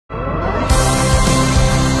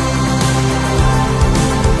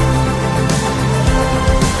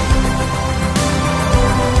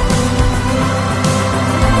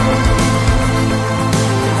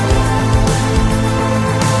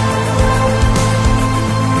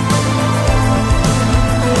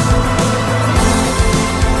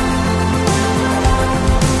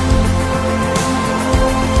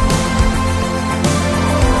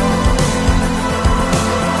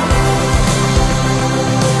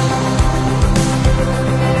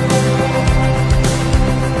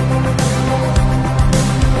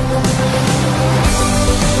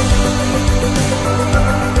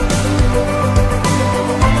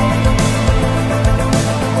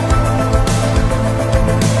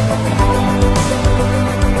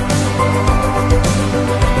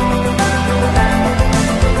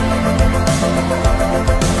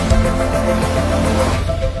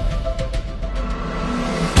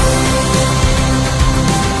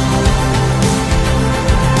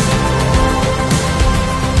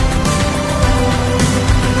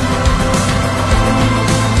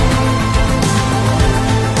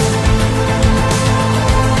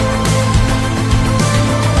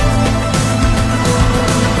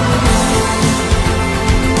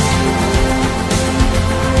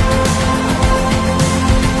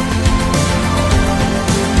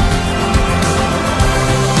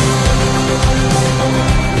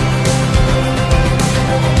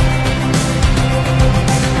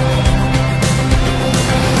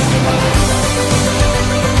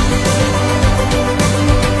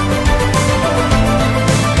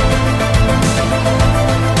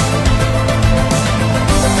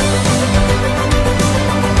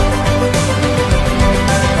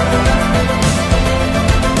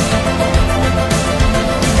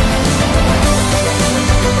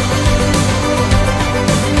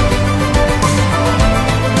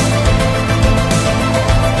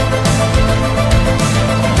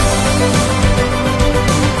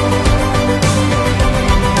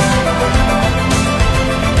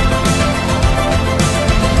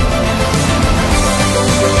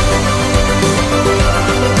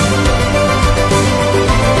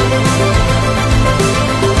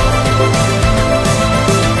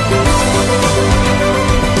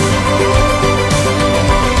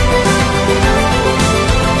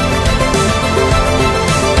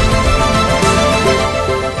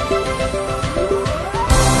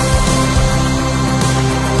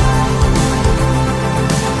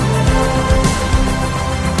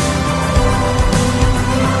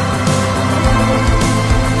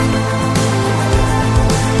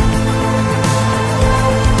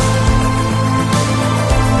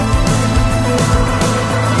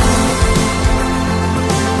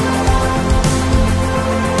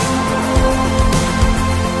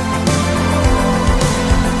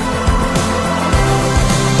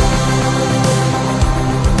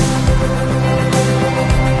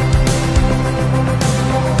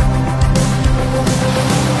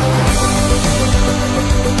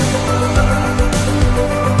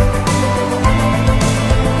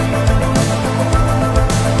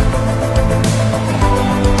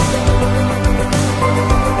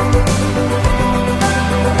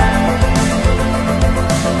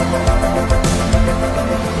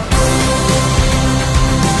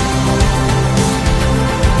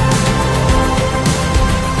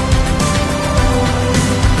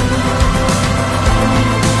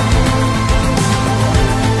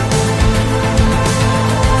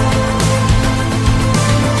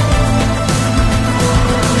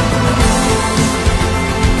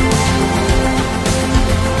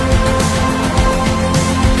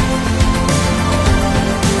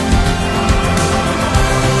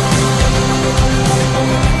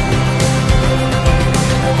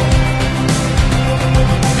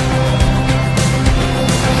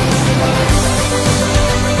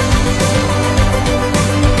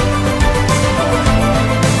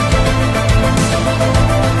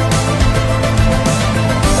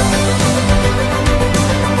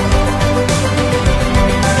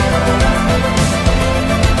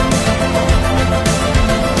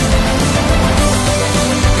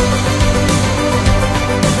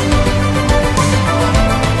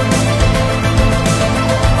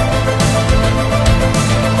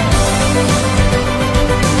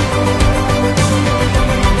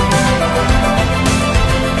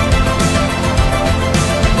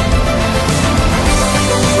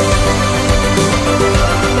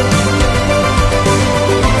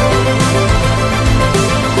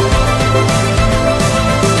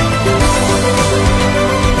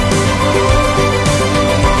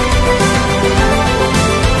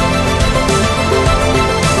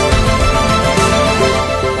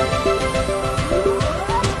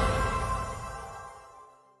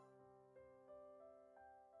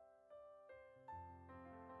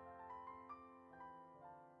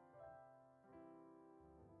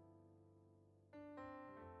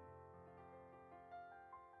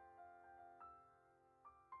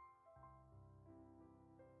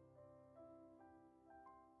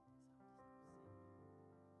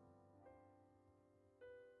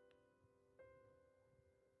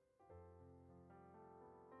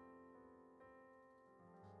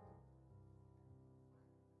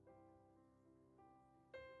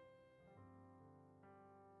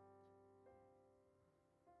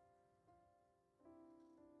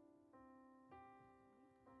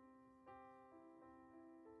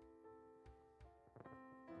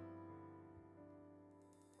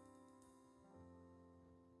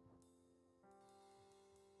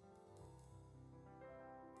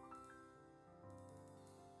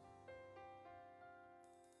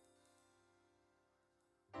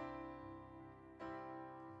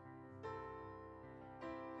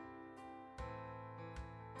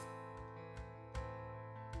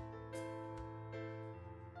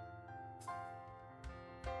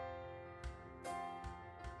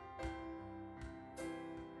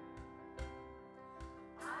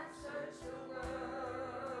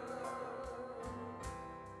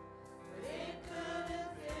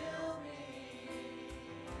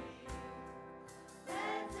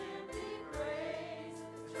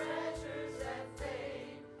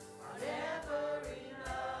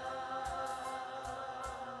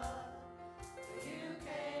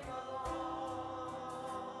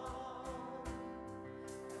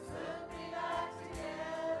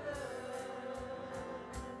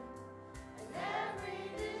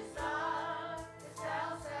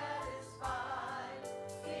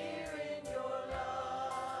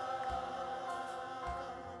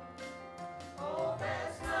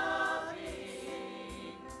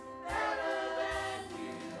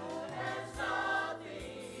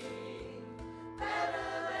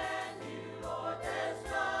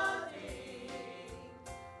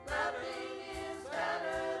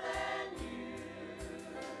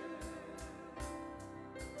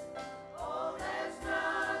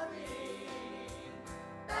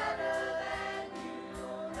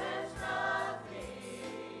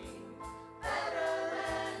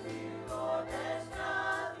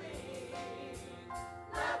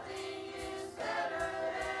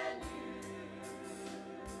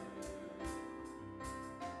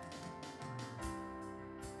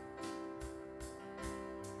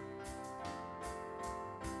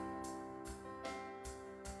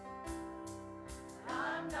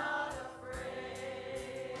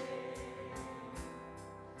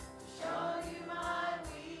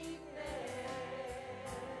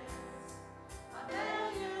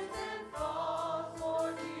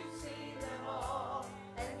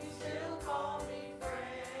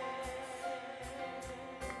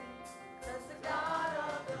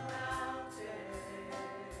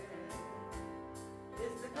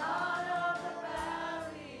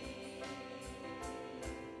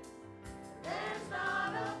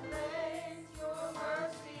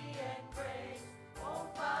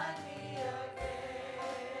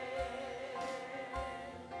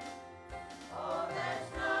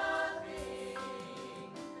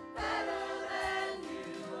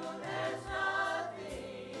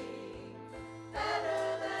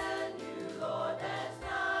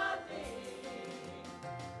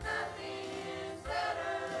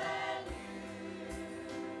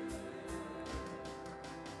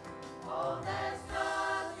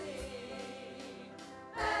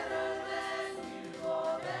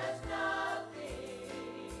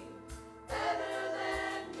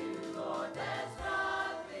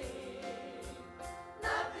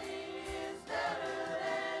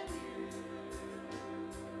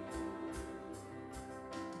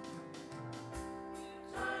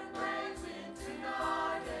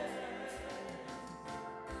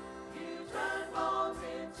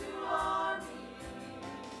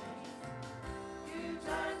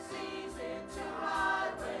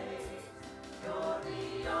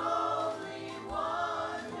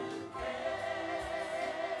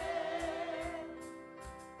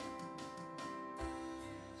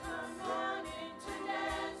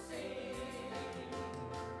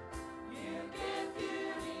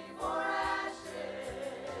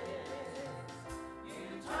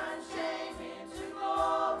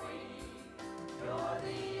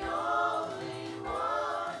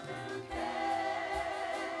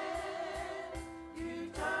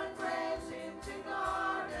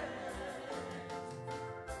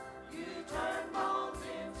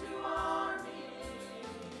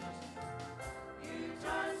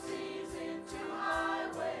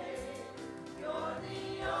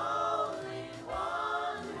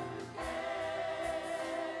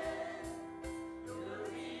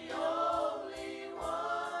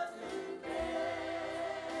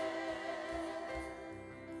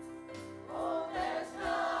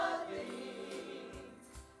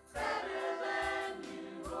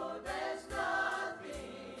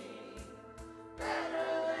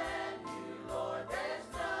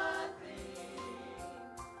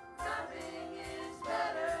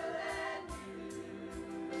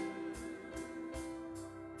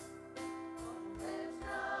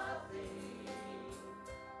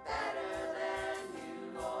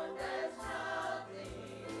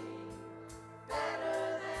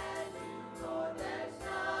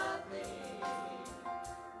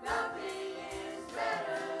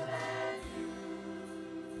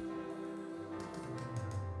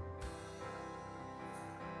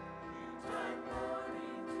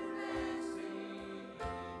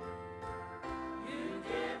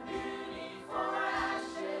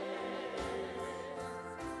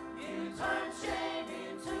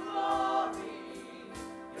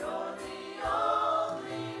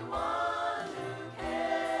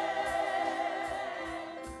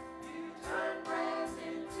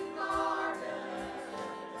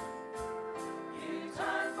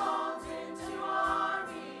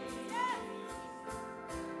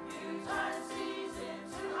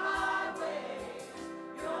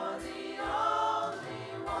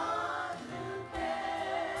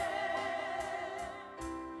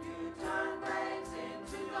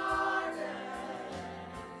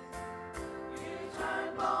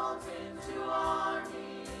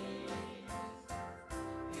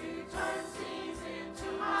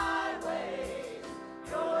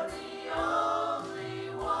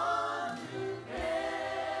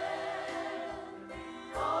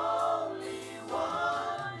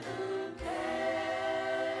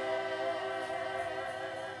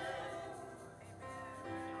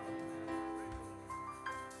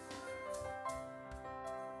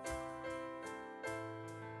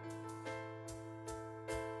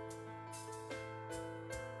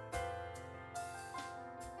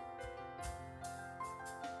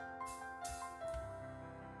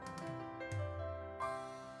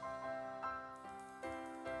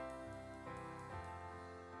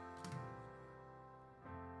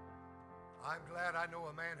I'm glad I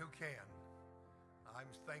know a man who can.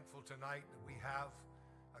 I'm thankful tonight that we have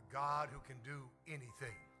a God who can do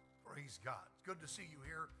anything. Praise God. It's good to see you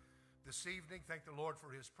here this evening. Thank the Lord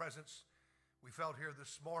for his presence. We felt here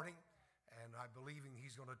this morning, and I'm believing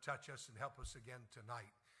he's going to touch us and help us again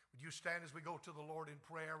tonight. Would you stand as we go to the Lord in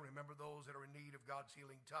prayer? Remember those that are in need of God's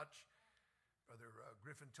healing touch. Brother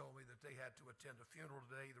Griffin told me that they had to attend a funeral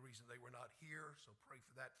today, the reason they were not here, so pray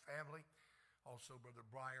for that family. Also, Brother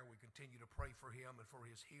Breyer, we continue to pray for him and for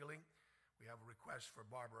his healing. We have a request for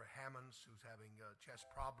Barbara Hammonds, who's having chest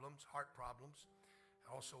problems, heart problems.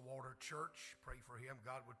 Also, Walter Church, pray for him.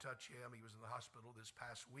 God would touch him. He was in the hospital this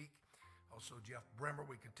past week. Also, Jeff Bremer,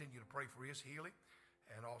 we continue to pray for his healing.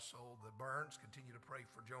 And also the Burns, continue to pray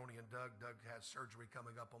for Joni and Doug. Doug has surgery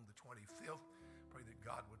coming up on the 25th. Pray that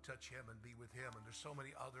God would touch him and be with him. And there's so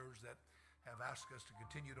many others that have asked us to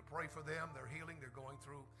continue to pray for them. They're healing. They're going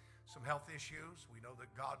through some health issues. We know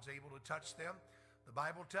that God's able to touch them. The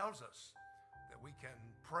Bible tells us that we can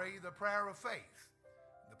pray the prayer of faith.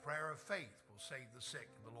 The prayer of faith will save the sick,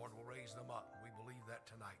 and the Lord will raise them up. We believe that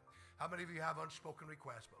tonight. How many of you have unspoken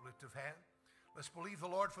requests? But lift of hand. Let's believe the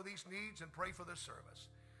Lord for these needs and pray for this service.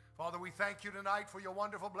 Father, we thank you tonight for your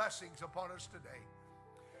wonderful blessings upon us today.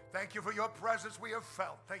 Thank you for your presence we have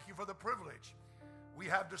felt. Thank you for the privilege we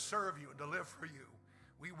have to serve you and to live for you.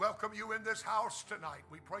 We welcome you in this house tonight.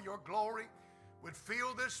 We pray your glory would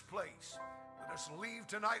fill this place. Let us leave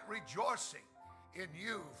tonight rejoicing in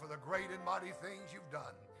you for the great and mighty things you've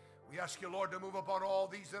done. We ask you, Lord, to move upon all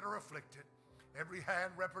these that are afflicted, every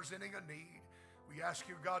hand representing a need. We ask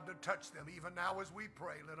you, God, to touch them. Even now as we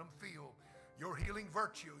pray, let them feel your healing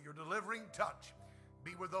virtue, your delivering touch.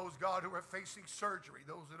 Be with those, God, who are facing surgery,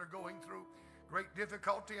 those that are going through great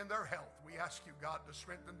difficulty in their health. We ask you, God, to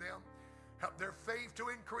strengthen them. Help their faith to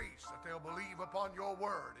increase, that they'll believe upon your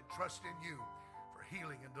word and trust in you for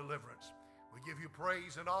healing and deliverance. We give you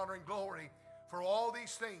praise and honor and glory for all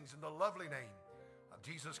these things in the lovely name of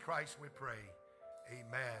Jesus Christ we pray.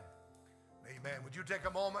 Amen. Amen. Would you take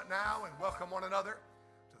a moment now and welcome one another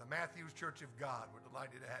to the Matthews Church of God. We're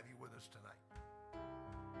delighted to have you with us tonight.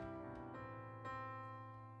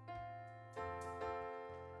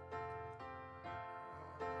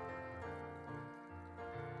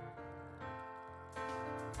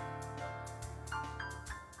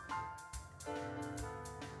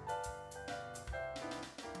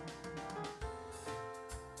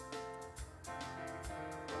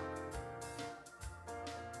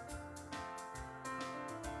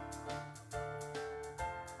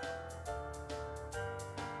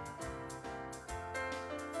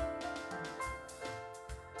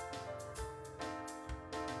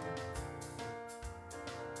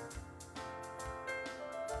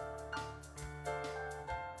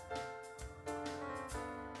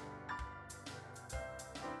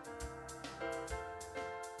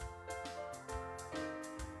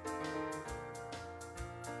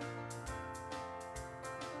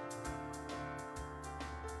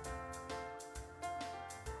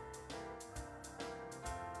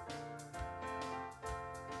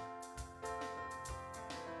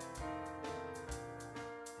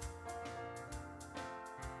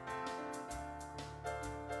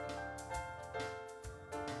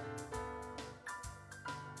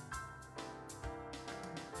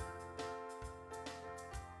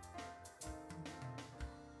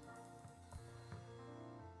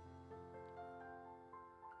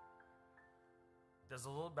 There's a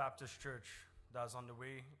little Baptist church that's on the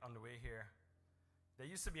way here. There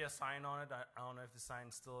used to be a sign on it. I don't know if the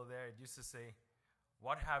sign's still there. It used to say,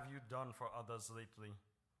 "What have you done for others lately?"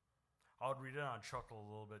 I would read it and I'd chuckle a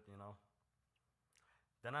little bit, you know.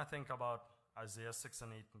 Then I think about Isaiah 6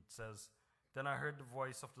 and 8. It says, "Then I heard the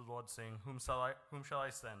voice of the Lord saying, whom shall I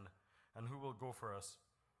send? And who will go for us?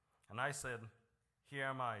 And I said, here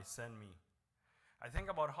am I, send me." I think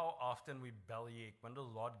about how often we bellyache when the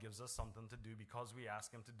Lord gives us something to do because we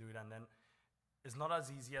ask him to do it, and then it's not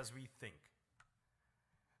as easy as we think.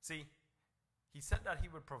 See, he said that he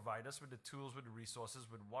would provide us with the tools, with the resources,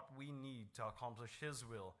 with what we need to accomplish his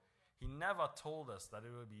will. He never told us that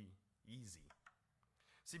it would be easy.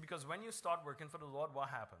 See, because when you start working for the Lord, what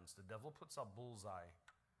happens? The devil puts a bullseye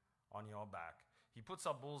on your back. He puts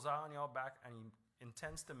a bullseye on your back, and he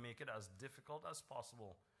intends to make it as difficult as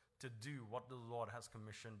possible to do what the Lord has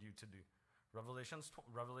commissioned you to do. Revelation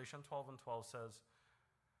 12 and 12 says,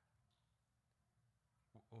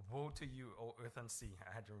 "Woe to you, O earth and sea."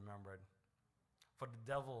 I had to remember it. "For the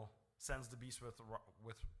devil sends the beast with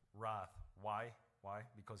wrath." Why? Why?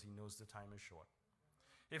 Because he knows the time is short.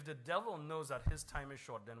 If the devil knows that his time is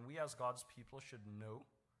short, then we as God's people should know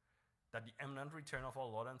that the imminent return of our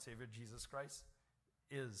Lord and Savior Jesus Christ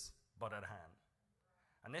is but at hand.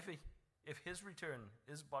 And if his return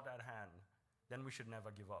is but at hand, then we should never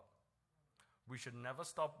give up. We should never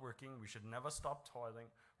stop working. We should never stop toiling.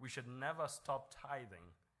 We should never stop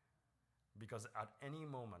tithing. Because at any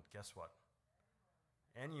moment, guess what?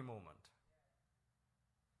 Any moment,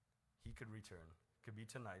 he could return. It could be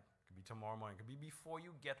tonight. It could be tomorrow morning. It could be before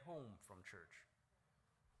you get home from church.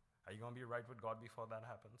 Are you going to be right with God before that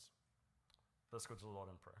happens? Let's go to the Lord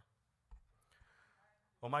in prayer.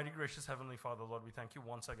 Almighty, gracious Heavenly Father, Lord, we thank you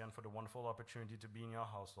once again for the wonderful opportunity to be in your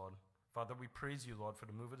house, Lord. Father, we praise you, Lord, for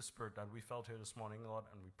the move of the Spirit that we felt here this morning, Lord,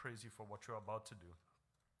 and we praise you for what you're about to do.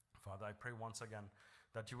 Father, I pray once again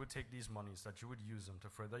that you would take these monies, that you would use them to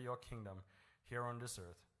further your kingdom here on this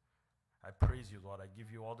earth. I praise you, Lord. I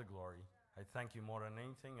give you all the glory. I thank you more than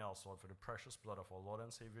anything else, Lord, for the precious blood of our Lord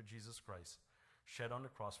and Savior Jesus Christ, shed on the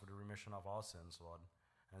cross for the remission of our sins, Lord.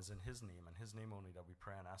 And it's in his name and his name only that we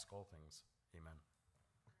pray and ask all things. Amen.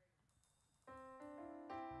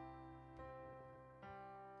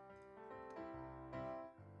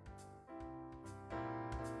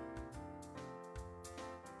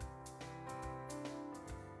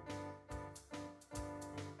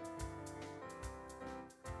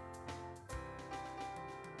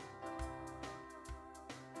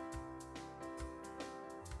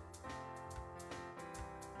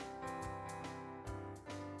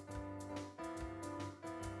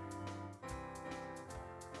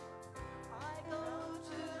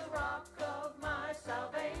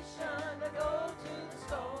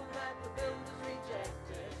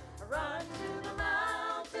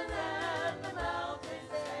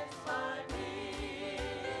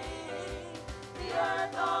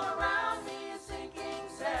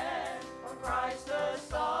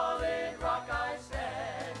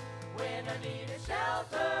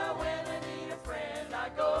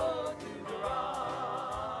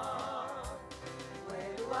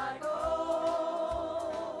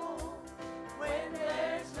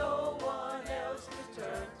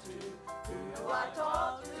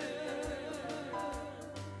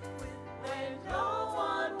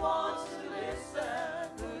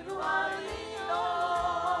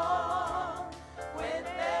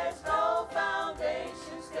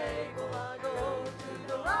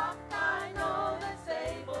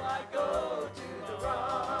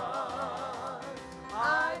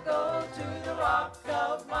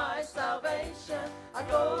 I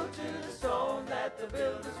go to the stone that the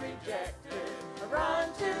builders rejected. I run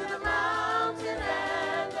to the mountain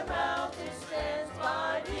and the mountain stands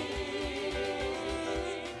by me.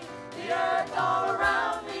 The earth all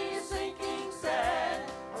around me is sinking sand.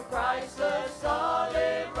 On Christ the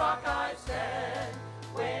solid rock I stand.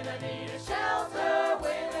 When I need a shelter,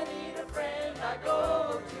 when I need a friend, I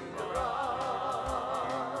go to the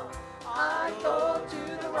rock. I go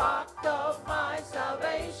to the rock of my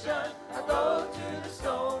salvation. I go to the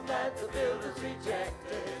stone that the builders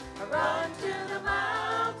rejected. I run to the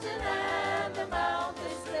mountain and the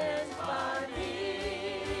mountain stands by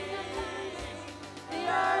me. The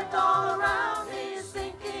earth all around me is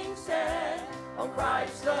sinking sand. On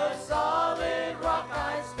Christ the solid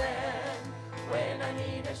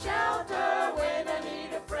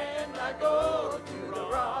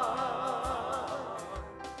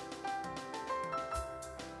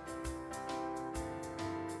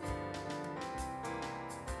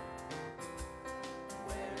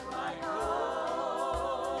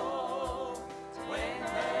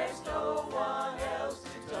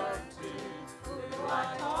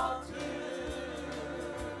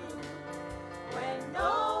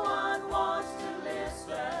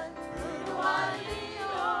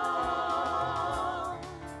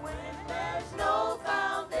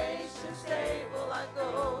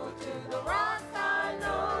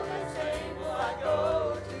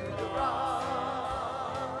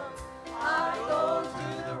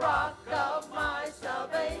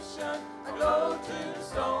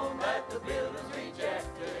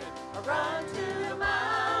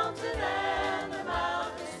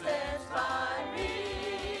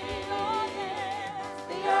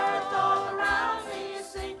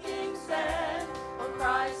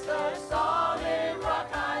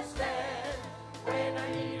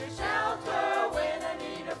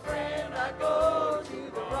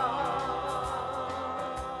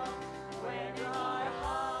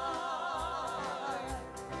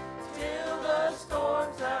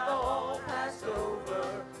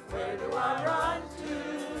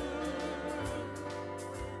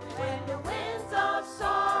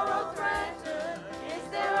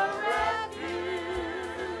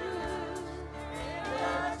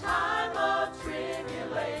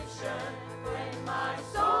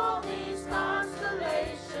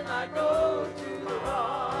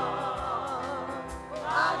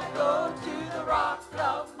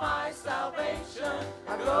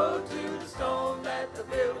go to the stone that the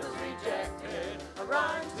builders rejected. I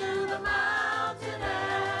run to the mountain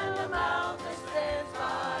and the mountain stands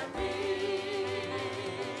by me.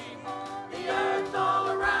 The earth all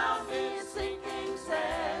around me is sinking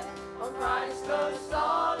sand. On Christ the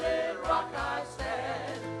solid rock I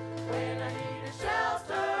stand. When I need a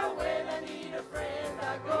shelter, when I need a friend,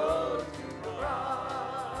 I go to the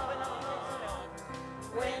rock.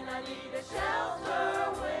 When I need a shelter,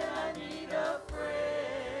 when I need a friend,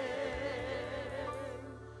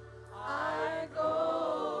 I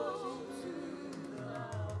go to the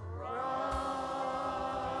rock.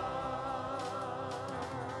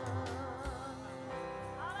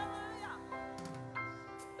 Hallelujah.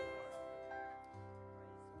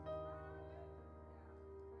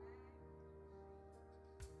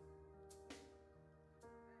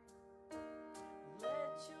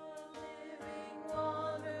 Let your living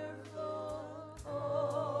water flow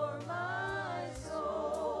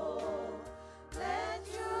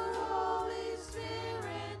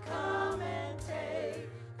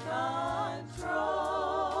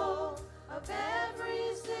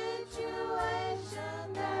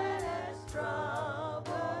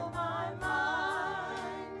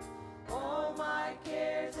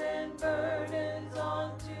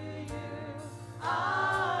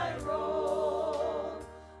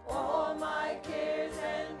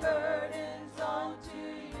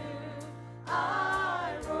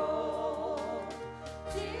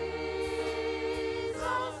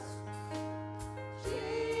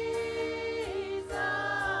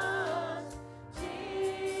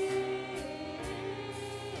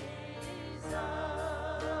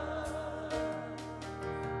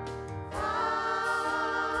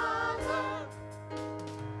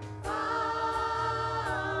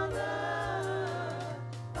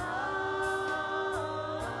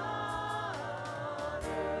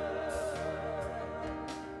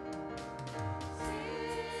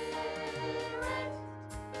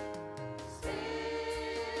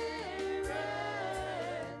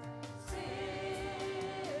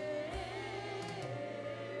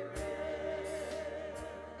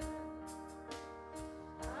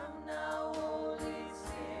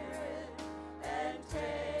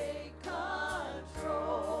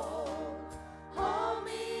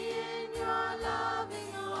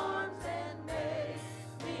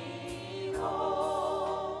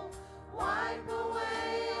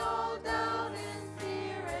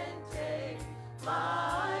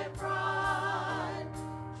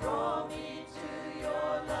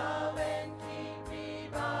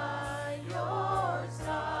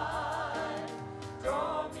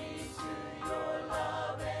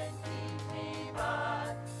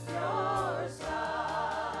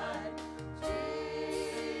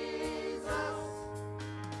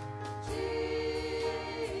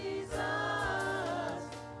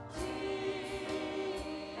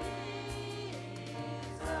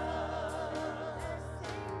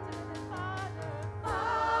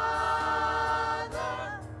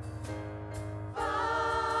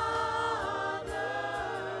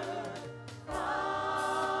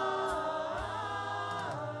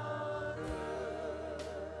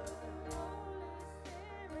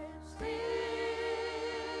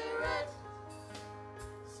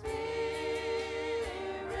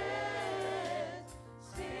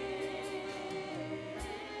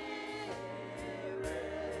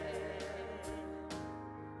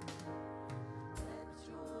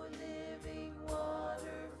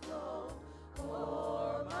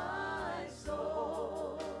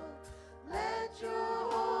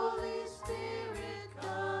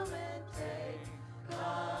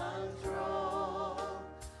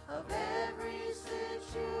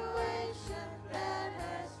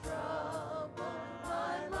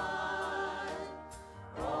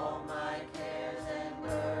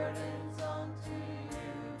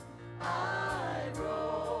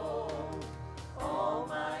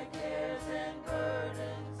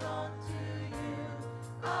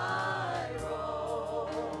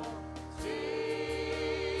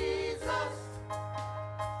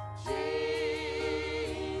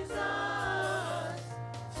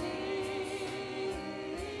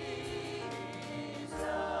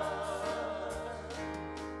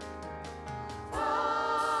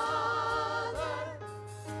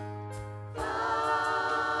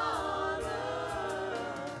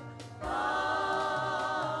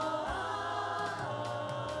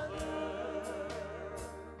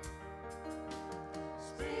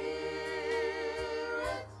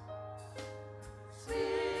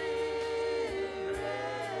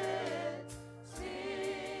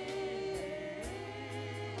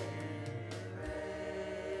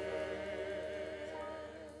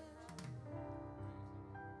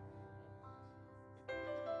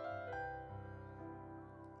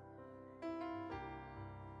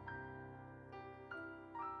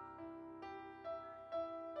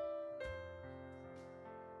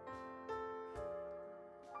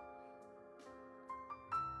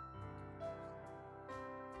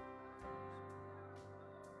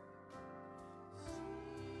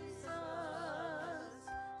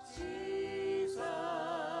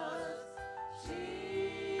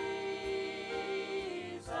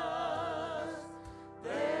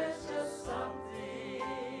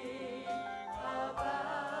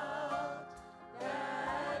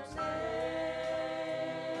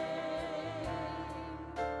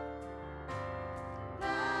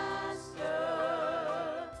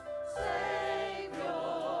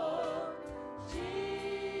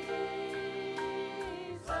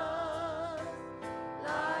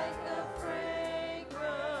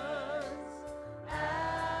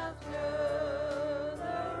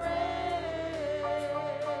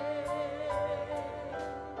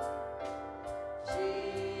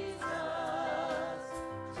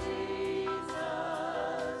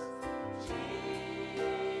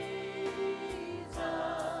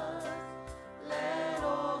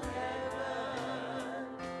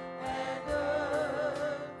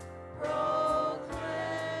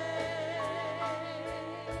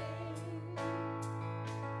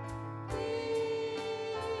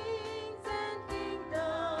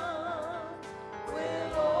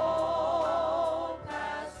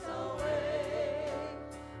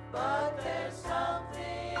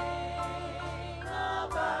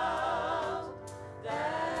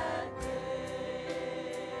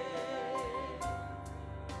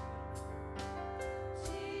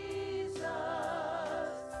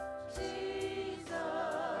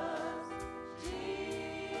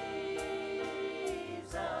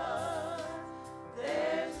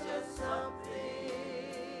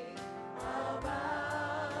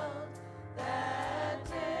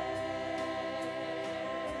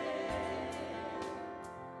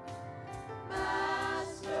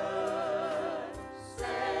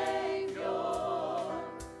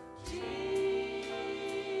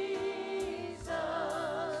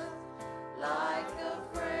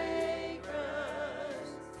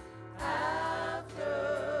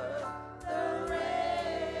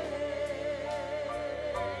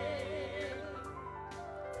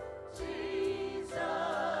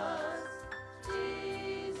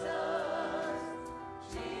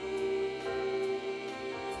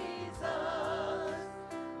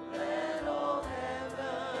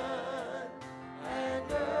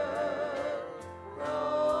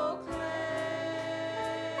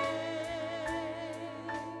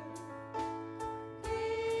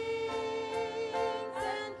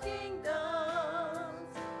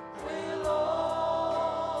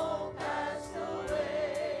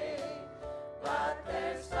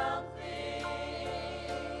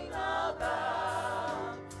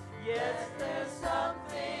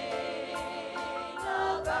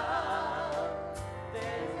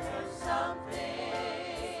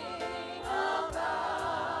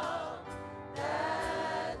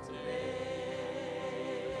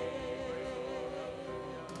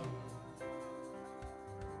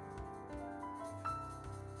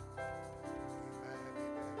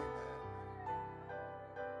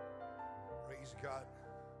God.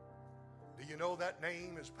 Do you know that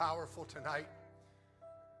name is powerful tonight?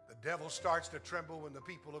 The devil starts to tremble when the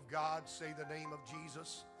people of God say the name of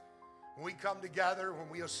Jesus. When we come together, when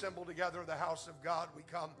we assemble together in the house of God, we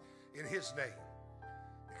come in His name.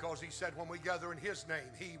 Because He said when we gather in His name,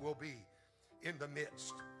 He will be in the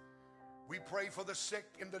midst. We pray for the sick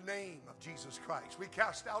in the name of Jesus Christ. We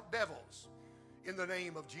cast out devils in the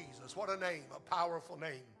name of Jesus. What a name, a powerful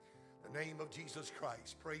name. The name of Jesus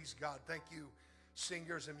Christ. Praise God. Thank you,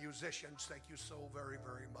 singers and musicians. Thank you so very,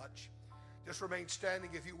 very much. Just remain standing,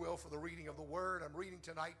 if you will, for the reading of the Word. I'm reading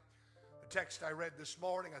tonight the text I read this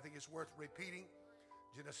morning. I think it's worth repeating.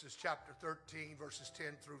 Genesis chapter 13, verses 10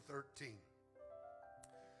 through 13.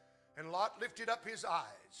 And Lot lifted up his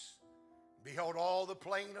eyes, and beheld all the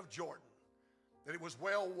plain of Jordan, that it was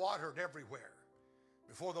well watered everywhere,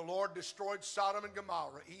 before the Lord destroyed Sodom and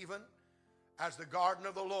Gomorrah, even as the garden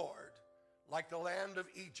of the Lord, like the land of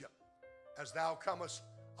Egypt, as thou comest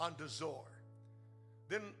unto Zoar.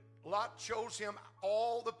 Then Lot chose him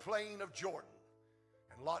all the plain of Jordan,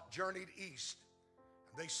 and Lot journeyed east,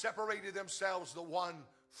 and they separated themselves the one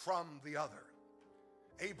from the other.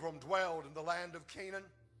 Abram dwelled in the land of Canaan,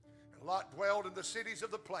 and Lot dwelled in the cities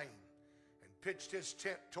of the plain, and pitched his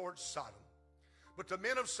tent towards Sodom. But the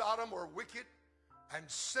men of Sodom were wicked and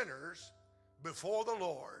sinners before the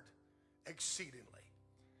Lord exceedingly.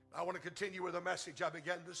 I want to continue with a message I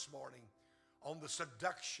began this morning on the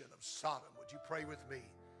seduction of Sodom. Would you pray with me?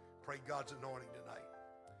 Pray God's anointing tonight.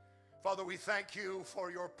 Father, we thank you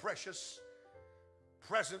for your precious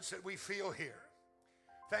presence that we feel here.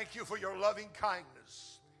 Thank you for your loving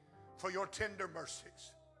kindness, for your tender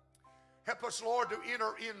mercies. Help us, Lord, to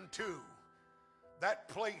enter into that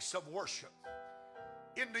place of worship,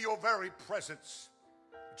 into your very presence,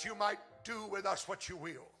 that you might do with us what you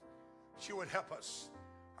will, that you would help us,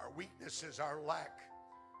 our weaknesses, our lack,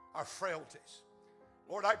 our frailties.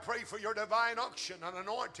 Lord, I pray for your divine unction and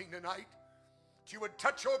anointing tonight, that you would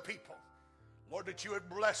touch your people. Lord, that you would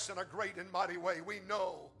bless in a great and mighty way. We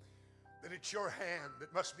know that it's your hand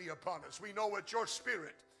that must be upon us. We know it's your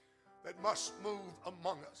spirit that must move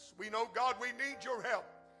among us. We know, God, we need your help.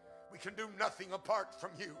 We can do nothing apart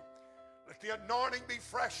from you. Let the anointing be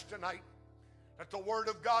fresh tonight. Let the word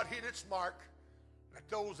of God hit its mark. Let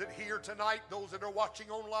those that hear tonight, those that are watching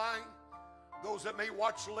online, those that may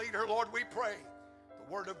watch later, Lord, we pray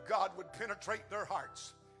the word of God would penetrate their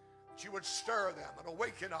hearts, that you would stir them and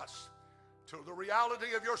awaken us to the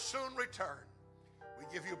reality of your soon return. We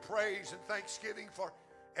give you praise and thanksgiving for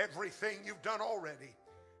everything you've done already,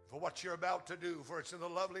 for what you're about to do, for it's in the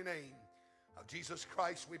lovely name of Jesus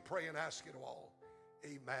Christ we pray and ask it all.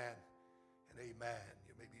 Amen and amen.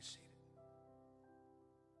 You may be seated.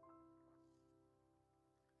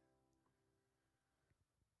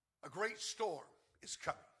 A great storm is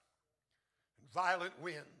coming, and violent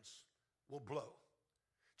winds will blow.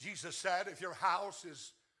 Jesus said, if your house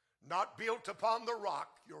is not built upon the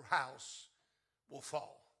rock, your house will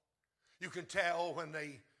fall. You can tell when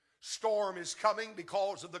a storm is coming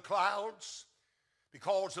because of the clouds,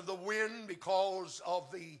 because of the wind, because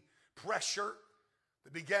of the pressure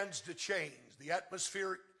that begins to change, the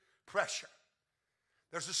atmospheric pressure.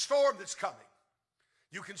 There's a storm that's coming.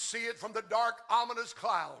 You can see it from the dark, ominous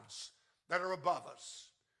clouds that are above us.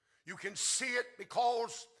 You can see it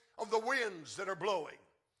because of the winds that are blowing,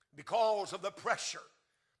 because of the pressure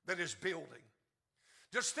that is building.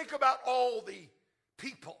 Just think about all the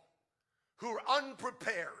people who are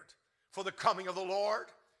unprepared for the coming of the Lord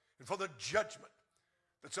and for the judgment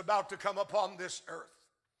that's about to come upon this earth.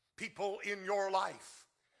 People in your life,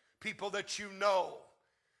 people that you know,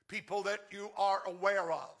 people that you are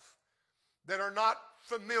aware of, that are not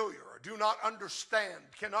familiar, or do not understand,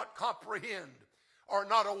 cannot comprehend, are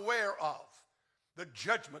not aware of the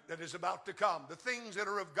judgment that is about to come. The things that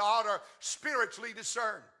are of God are spiritually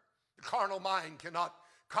discerned. The carnal mind cannot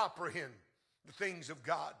comprehend the things of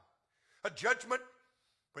God. A judgment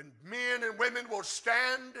when men and women will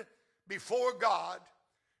stand before God,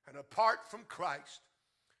 and apart from Christ,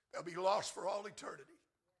 they'll be lost for all eternity.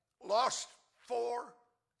 Lost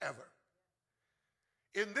forever.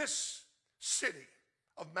 In this city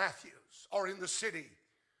of Matthews, or in the city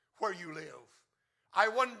where you live, I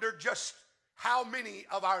wonder just how many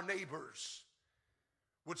of our neighbors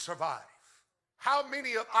would survive. How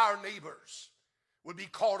many of our neighbors would be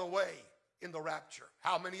caught away in the rapture?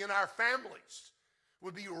 How many in our families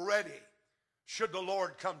would be ready should the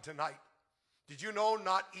Lord come tonight? Did you know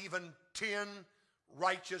not even 10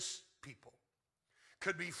 righteous people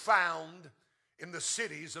could be found in the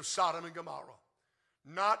cities of Sodom and Gomorrah?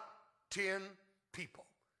 Not 10 people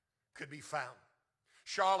could be found.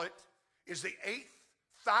 Charlotte is the 8th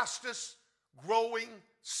fastest growing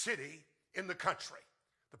city in the country.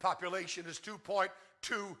 The population is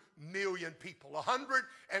 2.2 million people.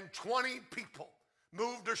 120 people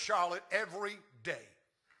move to Charlotte every day.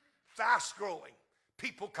 Fast growing.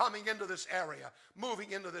 People coming into this area,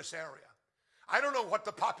 moving into this area. I don't know what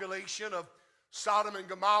the population of Sodom and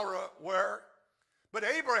Gomorrah were, but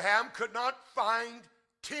Abraham could not find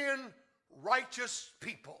 10 righteous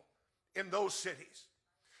people in those cities.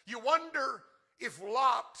 You wonder if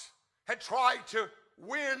Lot had tried to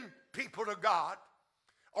win people to God,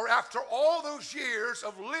 or after all those years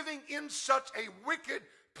of living in such a wicked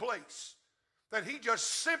place, that he just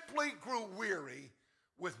simply grew weary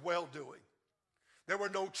with well-doing. There were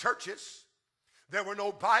no churches. There were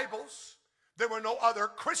no Bibles. There were no other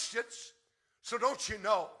Christians. So don't you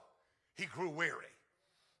know, he grew weary.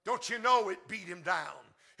 Don't you know it beat him down?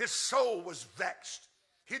 His soul was vexed.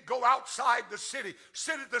 He'd go outside the city,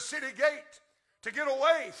 sit at the city gate to get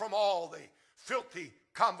away from all the filthy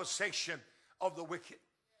conversation of the wicked.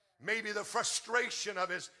 Maybe the frustration of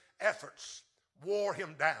his efforts wore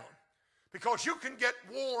him down, because you can get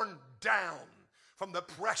worn down from the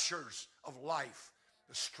pressures of life,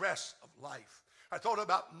 the stress of life. I thought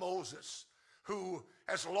about Moses, who,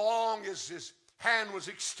 as long as his hand was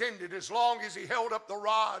extended, as long as he held up the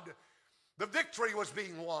rod, the victory was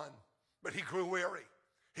being won. But he grew weary,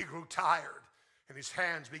 he grew tired, and his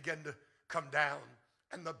hands began to come down,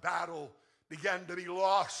 and the battle began to be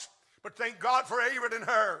lost. But thank God for Aaron and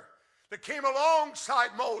Hur that came alongside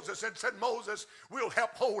Moses and said, Moses, we'll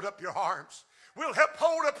help hold up your arms. We'll help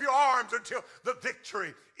hold up your arms until the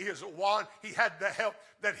victory is won. He had the help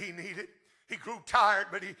that he needed. He grew tired,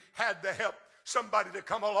 but he had the help, somebody to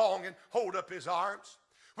come along and hold up his arms.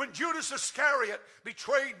 When Judas Iscariot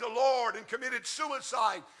betrayed the Lord and committed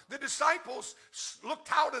suicide, the disciples looked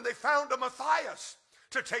out and they found a Matthias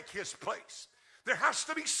to take his place. There has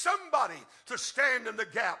to be somebody to stand in the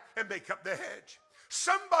gap and make up the hedge.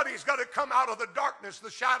 Somebody's got to come out of the darkness, the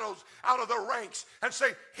shadows, out of the ranks and say,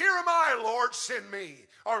 here am I, Lord, send me.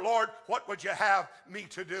 Or Lord, what would you have me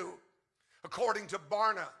to do? According to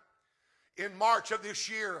Barna, in March of this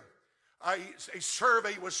year, a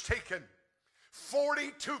survey was taken.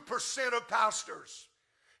 42% of pastors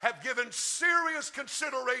have given serious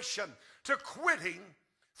consideration to quitting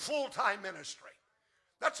full-time ministry.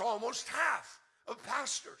 That's almost half of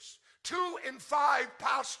pastors. 2 in 5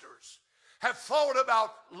 pastors have thought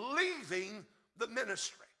about leaving the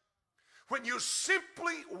ministry. When you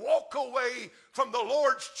simply walk away from the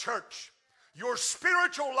Lord's church, your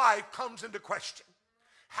spiritual life comes into question.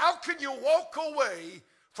 How can you walk away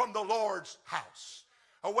from the Lord's house,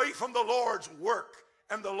 away from the Lord's work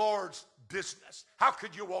and the Lord's business? How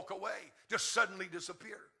could you walk away? Just suddenly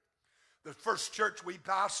disappear. The first church we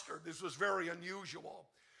pastored, this was very unusual.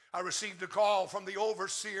 I received a call from the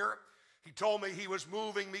overseer. He told me he was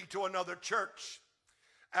moving me to another church.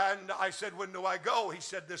 And I said, when do I go? He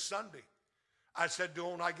said, this Sunday. I said,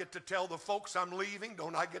 don't I get to tell the folks I'm leaving?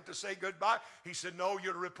 Don't I get to say goodbye? He said, no,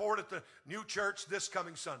 you're to report at the new church this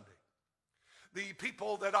coming Sunday. The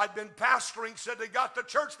people that I'd been pastoring said they got to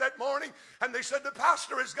church that morning, and they said, the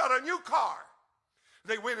pastor has got a new car.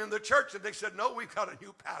 They went in the church, and they said, no, we've got a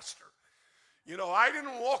new pastor. You know, I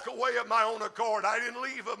didn't walk away of my own accord. I didn't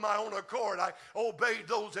leave of my own accord. I obeyed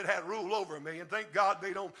those that had rule over me, and thank God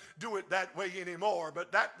they don't do it that way anymore.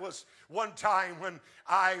 But that was one time when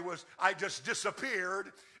I just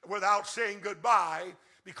disappeared without saying goodbye,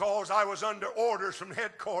 because I was under orders from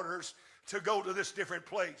headquarters to go to this different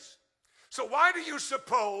place. So why do you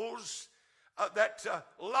suppose that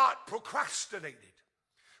Lot procrastinated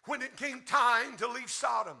when it came time to leave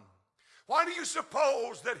Sodom? Why do you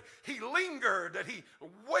suppose that he lingered, that he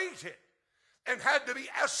waited and had to be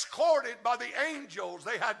escorted by the angels?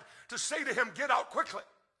 They had to say to him, get out quickly.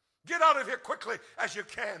 Get out of here quickly as you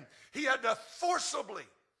can. He had to forcibly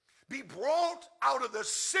be brought out of the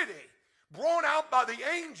city, brought out by the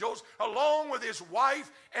angels along with his wife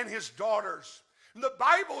and his daughters. And the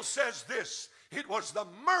Bible says this, it was the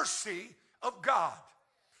mercy of God.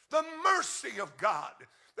 The mercy of God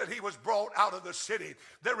that he was brought out of the city.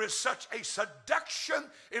 There is such a seduction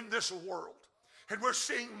in this world. And we're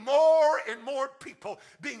seeing more and more people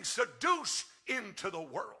being seduced into the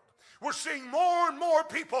world. We're seeing more and more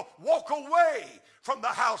people walk away from the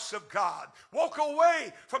house of God, walk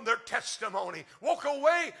away from their testimony, walk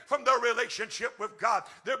away from their relationship with God.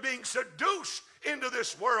 They're being seduced into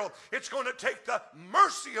this world. It's going to take the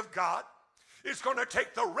mercy of God. It's going to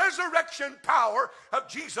take the resurrection power of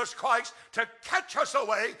Jesus Christ to catch us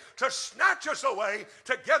away, to snatch us away,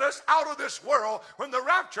 to get us out of this world when the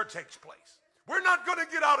rapture takes place. We're not going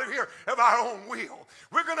to get out of here of our own will.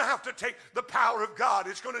 We're going to have to take the power of God.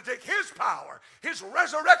 It's going to take his power, his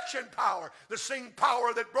resurrection power. The same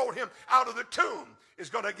power that brought him out of the tomb is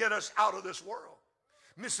going to get us out of this world.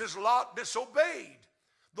 Mrs. Lot disobeyed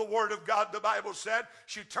the word of God, the Bible said.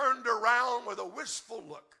 She turned around with a wistful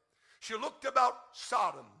look. She looked about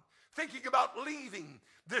Sodom, thinking about leaving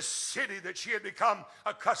this city that she had become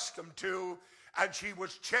accustomed to, and she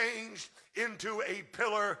was changed into a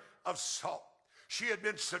pillar of salt. She had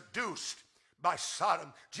been seduced by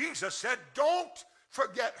Sodom. Jesus said, don't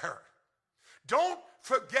forget her. Don't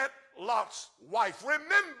forget Lot's wife.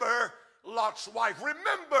 Remember Lot's wife.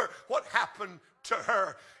 Remember what happened to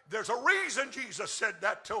her. There's a reason Jesus said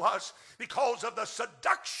that to us, because of the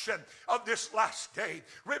seduction of this last day.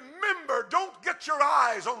 Remember, don't get your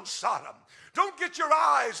eyes on Sodom. Don't get your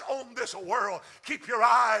eyes on this world. Keep your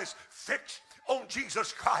eyes fixed on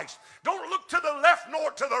Jesus Christ. Don't look to the left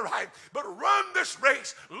nor to the right, but run this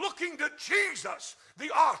race looking to Jesus, the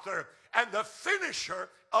author and the finisher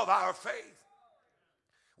of our faith.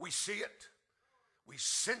 We see it. We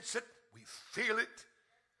sense it. We feel it.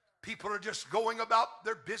 People are just going about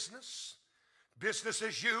their business. Business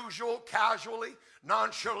as usual, casually,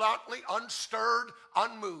 nonchalantly, unstirred,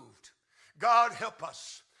 unmoved. God help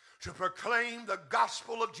us to proclaim the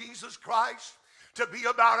gospel of Jesus Christ, to be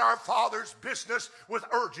about our Father's business with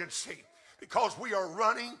urgency, because we are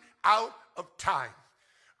running out of time.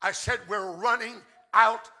 I said we're running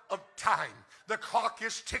out of time. The clock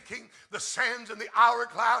is ticking. The sands in the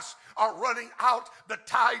hourglass are running out. The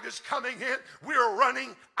tide is coming in. We're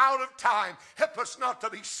running out of time. Help us not to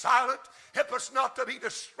be silent. Help us not to be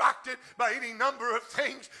distracted by any number of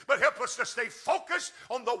things, but help us to stay focused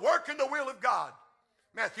on the work and the will of God.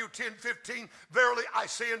 Matthew 10:15, verily I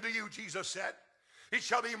say unto you, Jesus said, it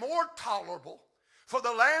shall be more tolerable for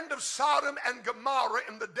the land of Sodom and Gomorrah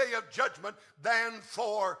in the day of judgment than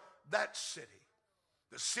for that city.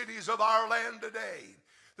 The cities of our land today,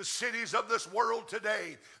 the cities of this world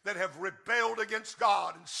today that have rebelled against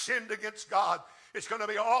God and sinned against God, it's going to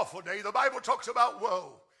be an awful day. The Bible talks about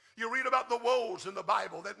woe. You read about the woes in the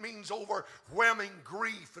Bible. That means overwhelming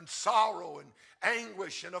grief and sorrow and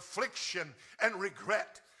anguish and affliction and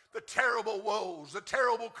regret. The terrible woes, the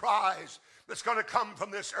terrible cries that's going to come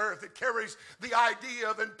from this earth. It carries the idea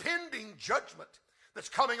of impending judgment that's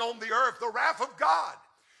coming on the earth. The wrath of God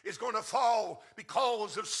is going to fall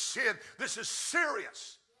because of sin. This is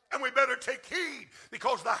serious, and we better take heed,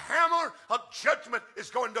 because the hammer of judgment is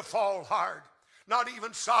going to fall hard. Not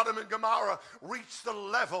even Sodom and Gomorrah reached the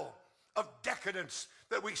level of decadence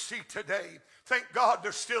that we see today. Thank God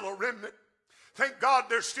there's still a remnant. Thank God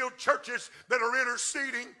there's still churches that are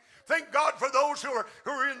interceding. Thank God for those who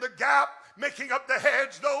are in the gap, making up the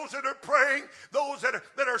hedge, those that are praying, those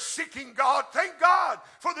that are seeking God. Thank God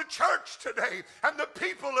for the church today and the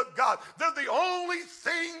people of God. They're the only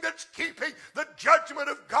thing that's keeping the judgment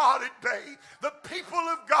of God at bay. The people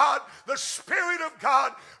of God, the Spirit of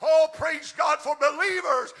God. Oh, praise God for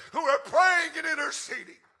believers who are praying and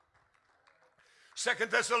interceding. 2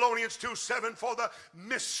 Thessalonians 2:7, for the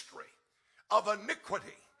mystery of iniquity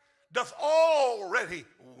doth already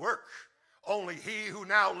work. Only he who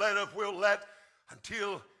now letteth will let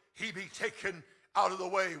until he be taken out of the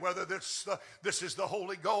way. Whether this is the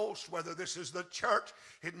Holy Ghost, whether this is the church,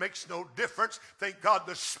 it makes no difference. Thank God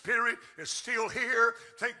the Spirit is still here.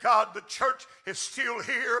 Thank God the church is still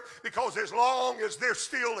here, because as long as they're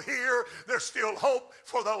still here, there's still hope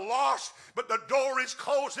for the lost. But the door is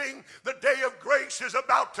closing. The day of grace is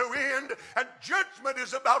about to end, and judgment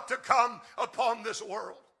is about to come upon this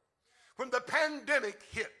world. When the pandemic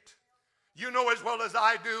hit, you know as well as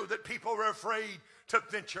I do that people were afraid to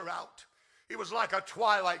venture out. It was like a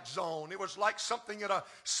twilight zone. It was like something in a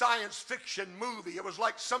science fiction movie. It was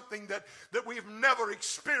like something that we've never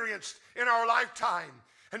experienced in our lifetime.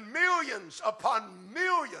 And millions upon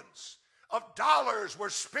millions of dollars were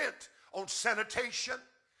spent on sanitation,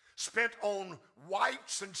 spent on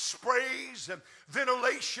wipes and sprays and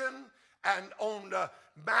ventilation, and on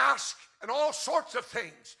masks and all sorts of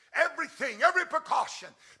things. Everything, every precaution.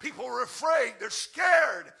 People were afraid. They're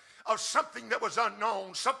scared of something that was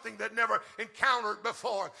unknown, something that never encountered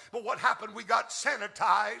before. But what happened? We got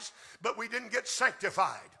sanitized, but we didn't get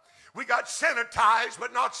sanctified. We got sanitized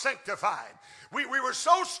but not sanctified. We were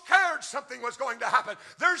so scared something was going to happen.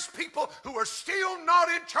 There's people who are still not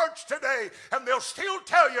in church today, and they'll still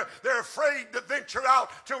tell you they're afraid to venture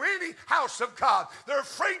out to any house of God. They're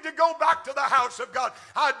afraid to go back to the house of God.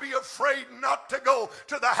 I'd be afraid not to go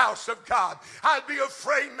to the house of God. I'd be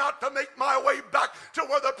afraid not to make my way back to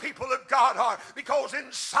where the people of God are, because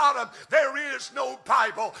in Sodom there is no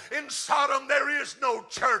Bible. In Sodom there is no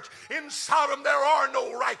church. In Sodom there are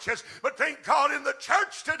no righteous. But thank God in the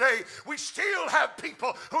church today we still have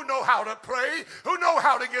people who know how to pray, who know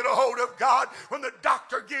how to get a hold of God. When the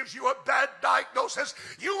doctor gives you a bad diagnosis,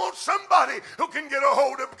 you want somebody who can get a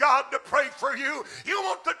hold of God to pray for you. You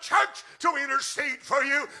want the church to intercede for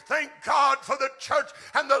you. Thank God for the church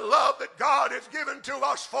and the love that God has given to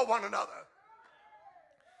us for one another.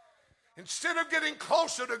 Instead of getting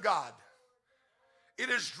closer to God, it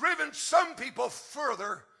has driven some people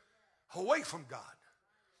further away from God.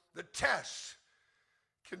 The test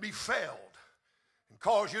can be failed and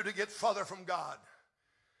cause you to get further from God.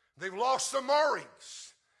 They've lost their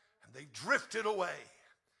moorings and they drifted away.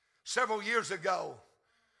 Several years ago,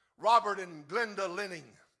 Robert and Glenda Linning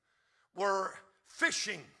were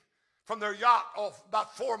fishing from their yacht off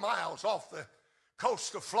about 4 miles off the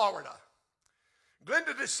coast of Florida.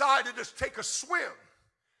 Glenda decided to take a swim,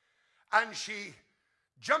 and she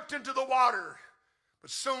jumped into the water,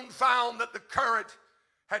 but soon found that the current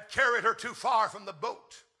had carried her too far from the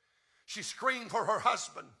boat. She screamed for her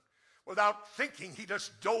husband. Without thinking, he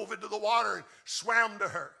just dove into the water and swam to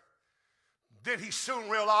her. Then he soon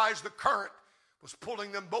realized the current was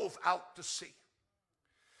pulling them both out to sea.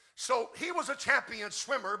 So he was a champion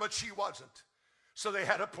swimmer, but she wasn't. So they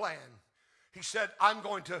had a plan. He said, I'm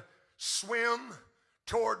going to swim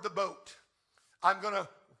toward the boat. I'm going to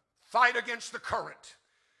fight against the current.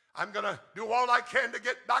 I'm going to do all I can to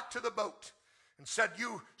get back to the boat. And said,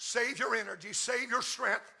 you save your energy, save your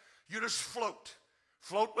strength. You just float.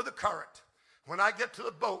 Float with the current. When I get to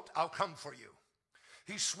the boat, I'll come for you.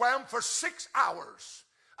 He swam for 6 hours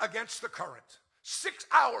against the current. 6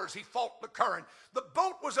 hours he fought the current. The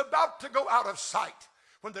boat was about to go out of sight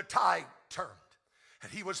when the tide turned.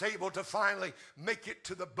 And he was able to finally make it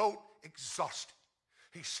to the boat exhausted.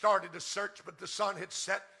 He started to search, but the sun had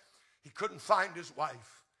set. He couldn't find his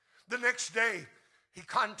wife. The next day, he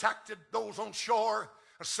contacted those on shore.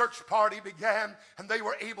 A search party began, and they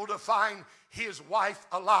were able to find his wife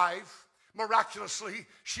alive. Miraculously,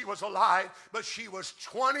 she was alive, but she was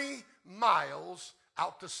 20 miles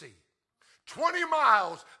out to sea. 20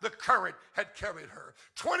 miles the current had carried her.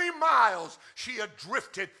 20 miles she had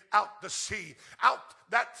drifted out to sea, out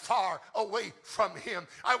that far away from him.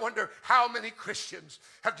 I wonder how many Christians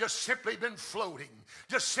have just simply been floating,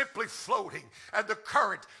 just simply floating. And the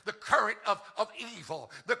current of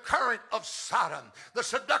evil, the current of Sodom, the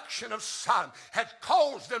seduction of Sodom had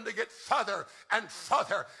caused them to get further and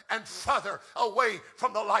further and further away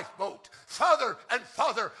from the lifeboat, further and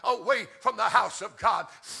further away from the house of God,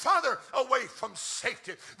 further away from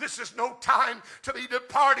safety. This is no time to be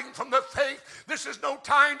departing from the faith. This is no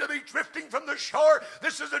time to be drifting from the shore.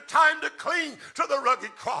 This is a time to cling to the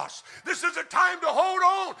rugged cross. This is a time to hold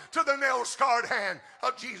on to the nail-scarred hand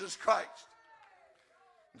of Jesus Christ.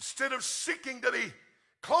 Instead of seeking to be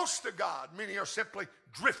close to God, many are simply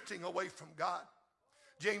drifting away from God.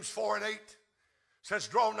 James 4:8 says,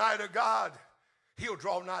 draw nigh to God, he'll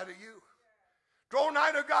draw nigh to you. Draw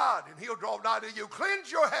nigh to God, and he'll draw nigh to you.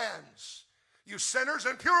 Cleanse your hands, you sinners,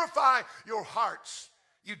 and purify your hearts,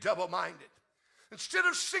 you double-minded. Instead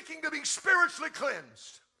of seeking to be spiritually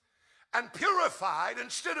cleansed and purified,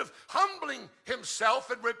 instead of humbling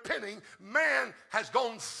himself and repenting, man has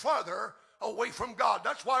gone further away from God.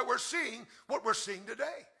 That's why we're seeing what we're seeing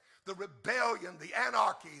today. The rebellion, the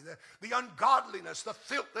anarchy, the ungodliness, the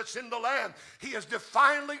filth that's in the land. He has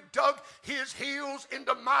defiantly dug his heels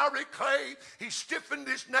into miry clay. He stiffened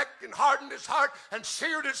his neck and hardened his heart and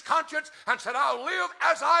seared his conscience and said, I'll live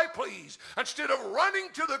as I please. Instead of running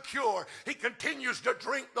to the cure, he continues to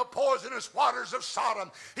drink the poisonous waters of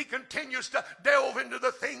Sodom. He continues to delve into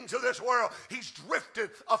the things of this world. He's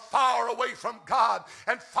drifted afar away from God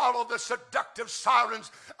and followed the seductive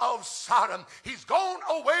sirens of Sodom. He's gone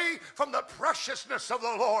away from the preciousness of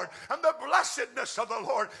the Lord and the blessedness of the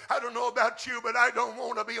Lord. I don't know about you, but I don't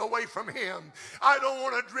want to be away from him. I don't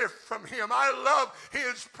want to drift from him. I love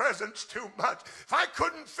his presence too much. If I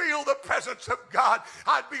couldn't feel the presence of God,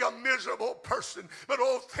 I'd be a miserable person. But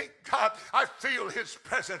oh, thank God, I feel his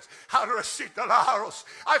presence. I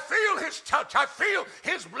feel his touch. I feel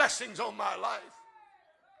his blessings on my life.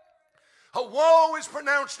 A woe is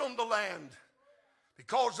pronounced on the land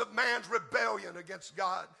because of man's rebellion against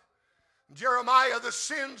God. Jeremiah, the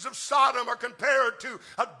sins of Sodom are compared to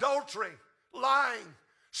adultery, lying,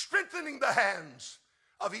 strengthening the hands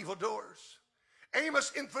of evildoers.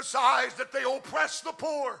 Amos emphasized that they oppress the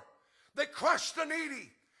poor, they crush the needy,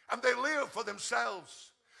 and they live for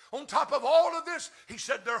themselves. On top of all of this, he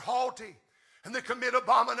said they're haughty and they commit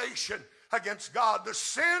abomination against God. The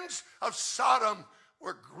sins of Sodom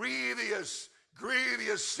were grievous,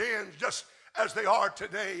 grievous sins, just as they are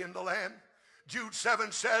today in the land. Jude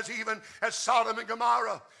 7 says, even as Sodom and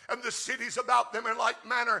Gomorrah and the cities about them in like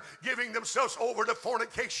manner, giving themselves over to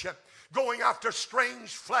fornication, going after strange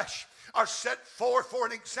flesh, are set forth for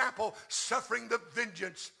an example, suffering the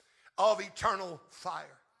vengeance of eternal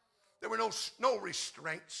fire. There were no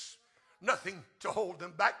restraints, nothing to hold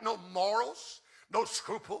them back, no morals, no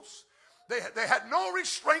scruples. They had no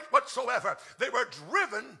restraint whatsoever. They were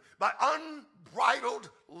driven by unbridled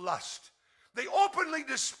lust. They openly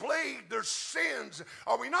displayed their sins.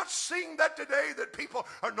 Are we not seeing that today, that people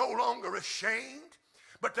are no longer ashamed,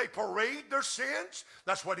 but they parade their sins?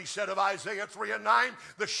 That's what he said of Isaiah 3:9.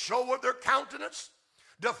 The show of their countenance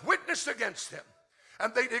doth witness against them,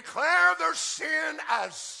 and they declare their sin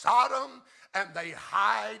as Sodom, and they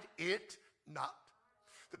hide it not.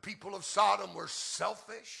 The people of Sodom were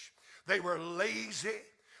selfish. They were lazy.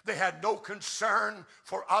 They had no concern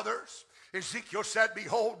for others. Ezekiel said,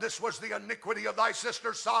 behold, this was the iniquity of thy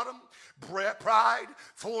sister Sodom. Pride,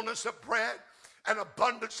 fullness of bread, and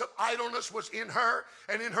abundance of idleness was in her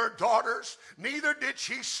and in her daughters. Neither did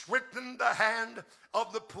she strengthen the hand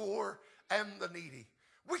of the poor and the needy.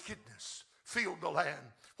 Wickedness filled the land.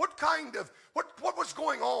 What was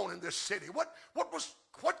going on in this city?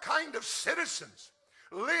 What kind of citizens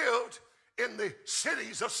lived in the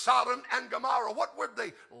cities of Sodom and Gomorrah? What were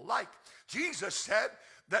they like? Jesus said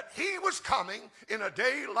that he was coming in a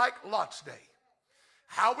day like Lot's day.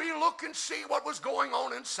 How we look and see what was going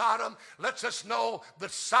on in Sodom lets us know the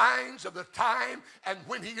signs of the time and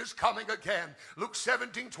when he is coming again. Luke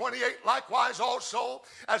 17:28, likewise also,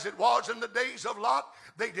 as it was in the days of Lot,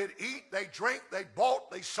 they did eat, they drank, they bought,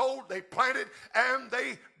 they sold, they planted, and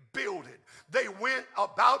they builded. They went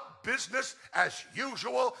about business as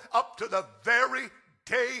usual up to the very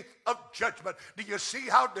day of judgment. Do you see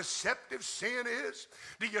how deceptive sin is?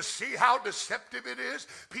 Do you see how deceptive it is?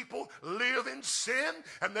 People live in sin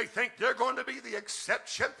and they think they're going to be the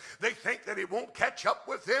exception. They think that it won't catch up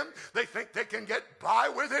with them. They think they can get by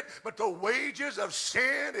with it. But the wages of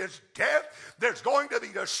sin is death. There's going to be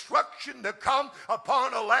destruction to come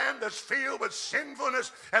upon a land that's filled with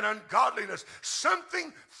sinfulness and ungodliness.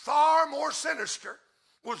 Something far more sinister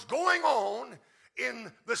was going on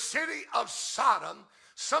in the city of Sodom.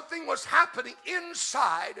 Something was happening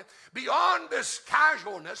inside, beyond this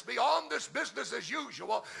casualness, beyond this business as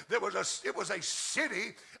usual. It was a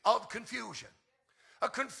city of confusion, a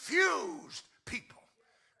confused people.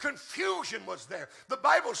 Confusion was there. The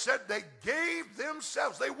Bible said they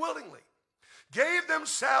willingly gave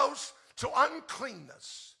themselves to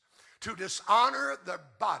uncleanness, to dishonor their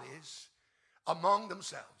bodies among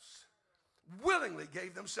themselves. Willingly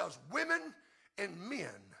gave themselves, women and men,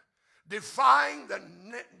 defying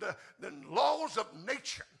the laws of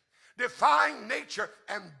nature, defying nature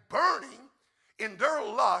and burning in their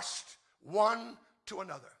lust one to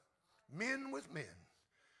another. Men with men,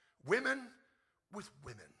 women with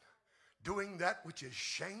women, doing that which is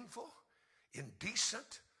shameful,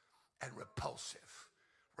 indecent, and repulsive.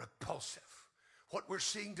 Repulsive. What we're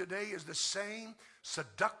seeing today is the same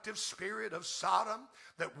seductive spirit of Sodom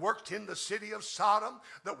that worked in the city of Sodom,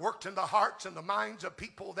 that worked in the hearts and the minds of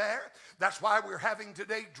people there. That's why we're having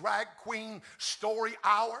today Drag Queen Story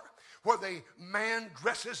Hour, where the man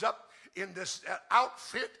dresses up in this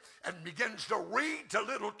outfit and begins to read to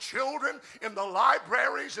little children in the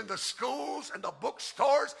libraries, in the schools, and the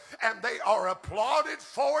bookstores, and they are applauded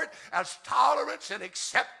for it as tolerance and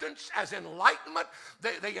acceptance, as enlightenment.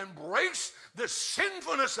 They embrace the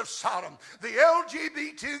sinfulness of Sodom. The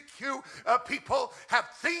LGBTQ people have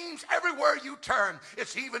themes everywhere you turn.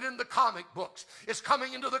 It's even in the comic books. It's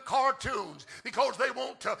coming into the cartoons because they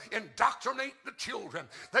want to indoctrinate the children.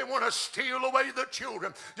 They want to steal away the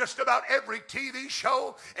children. Just about every TV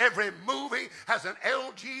show, every movie has an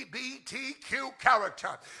LGBTQ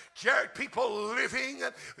character. People living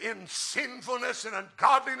in sinfulness and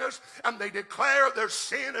ungodliness, and they declare their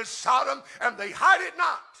sin as Sodom, and they hide it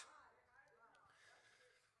not.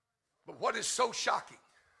 But what is so shocking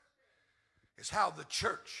is how the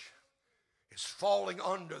church is falling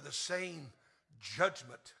under the same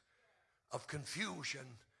judgment of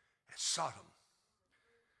confusion as Sodom.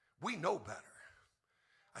 We know better.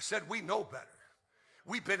 I said we know better.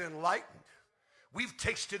 We've been enlightened. We've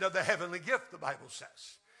tasted of the heavenly gift, the Bible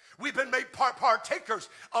says. We've been made partakers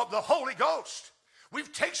of the Holy Ghost.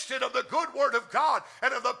 We've tasted of the good word of God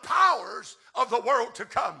and of the powers of the world to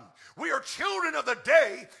come. We are children of the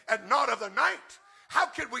day and not of the night. How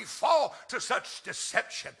could we fall to such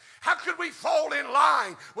deception? How could we fall in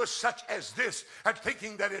line with such as this and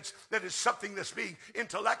thinking that it's something that's being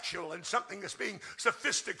intellectual and something that's being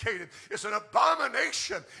sophisticated? It's an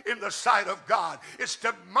abomination in the sight of God. It's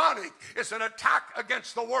demonic. It's an attack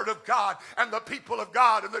against the word of God and the people of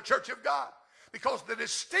God and the church of God. Because the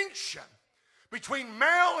distinction between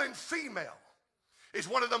male and female is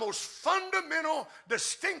one of the most fundamental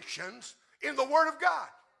distinctions in the word of God.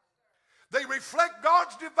 They reflect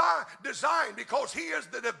God's divine design because he is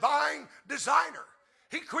the divine designer.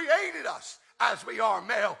 He created us as we are,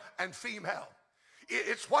 male and female.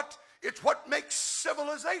 It's what makes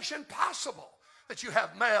civilization possible, that you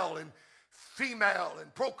have male and female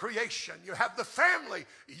and procreation. You have the family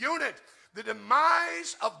unit. The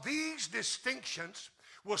demise of these distinctions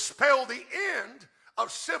will spell the end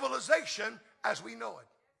of civilization as we know it.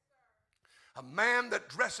 A man that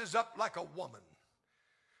dresses up like a woman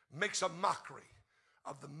makes a mockery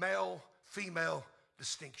of the male-female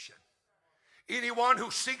distinction. Anyone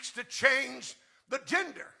who seeks to change the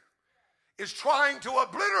gender is trying to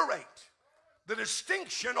obliterate the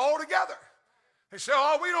distinction altogether. They say,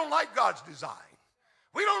 oh, we don't like God's design.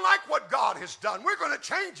 We don't like what God has done. We're going to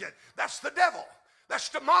change it. That's the devil. That's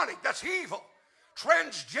demonic. That's evil.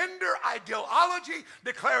 Transgender ideology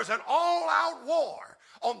declares an all-out war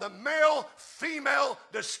on the male-female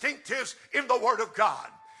distinctives in the Word of God.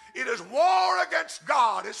 It is war against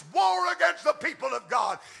God. It's war against the people of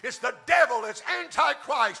God. It's the devil. It's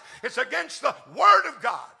antichrist. It's against the Word of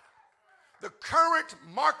God. The current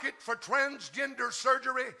market for transgender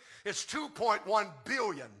surgery is $2.1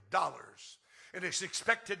 billion. And it's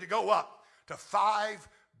expected to go up to $5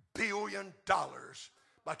 billion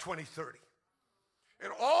by 2030. In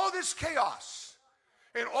all this chaos,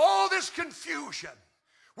 in all this confusion,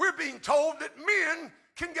 we're being told that men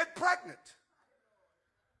can get pregnant.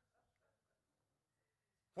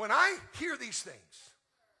 When I hear these things,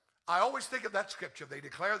 I always think of that scripture. They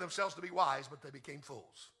declare themselves to be wise, but they became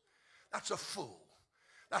fools. That's a fool.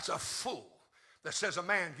 That's a fool that says a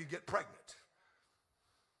man can get pregnant.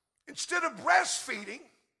 Instead of breastfeeding,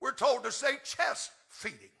 we're told to say chest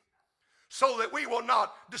feeding, so that we will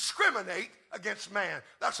not discriminate against man.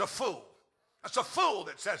 That's a fool. That's a fool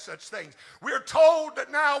that says such things. We're told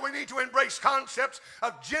that now we need to embrace concepts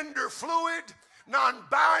of gender fluid,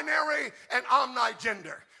 non-binary, and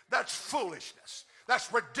omnigender. That's foolishness.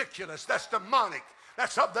 That's ridiculous. That's demonic.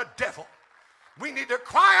 That's of the devil. We need to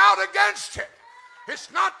cry out against it.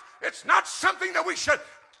 It's not something that we should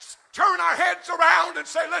turn our heads around and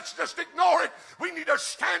say, let's just ignore it. We need to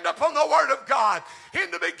stand up on the Word of God. In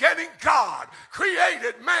the beginning, God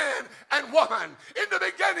created man and woman. In the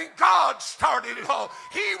beginning, God started it all.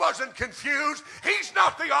 He wasn't confused. He's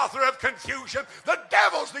not the author of confusion. The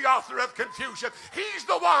devil's the author of confusion. He's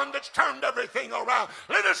the one that's turned everything around.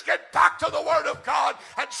 Let us get back to the Word of God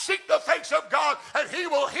and seek the face of God, and He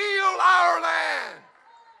will heal our land.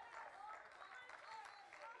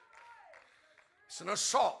 It's an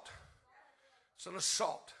assault. It's an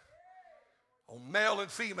assault on male and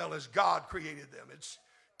female as God created them. It's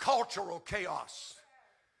cultural chaos.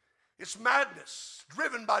 It's madness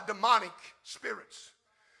driven by demonic spirits.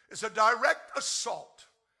 It's a direct assault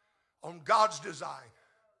on God's design.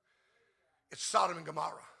 It's Sodom and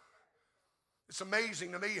Gomorrah. It's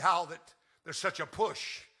amazing to me how that there's such a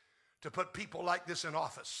push to put people like this in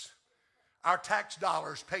office. Our tax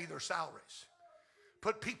dollars pay their salaries.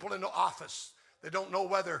 Put people into office that don't know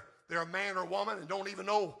whether they're a man or woman and don't even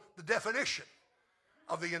know the definition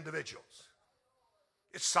of the individuals.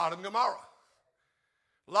 It's Sodom and Gomorrah.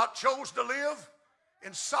 Lot chose to live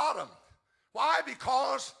in Sodom. Why?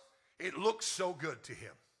 Because it looked so good to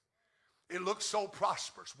him. It looked so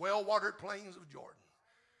prosperous. Well-watered plains of Jordan.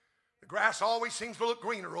 The grass always seems to look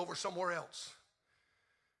greener over somewhere else.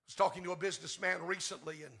 I was talking to a businessman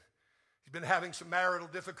recently, and he's been having some marital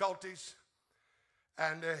difficulties.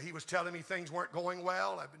 And he was telling me things weren't going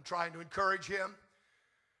well. I've been trying to encourage him.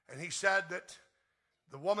 And he said that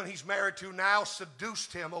the woman he's married to now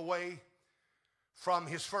seduced him away from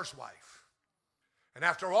his first wife. And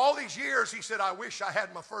after all these years, he said, I wish I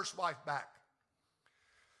had my first wife back.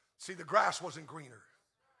 See, the grass wasn't greener.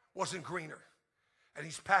 Wasn't greener. And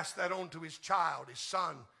he's passed that on to his child. His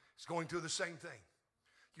son is going through the same thing.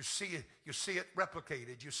 You see it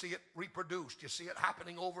replicated. You see it reproduced. You see it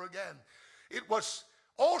happening over again. It was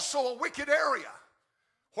also a wicked area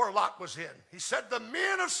where Lot was in. He said the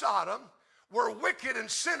men of Sodom were wicked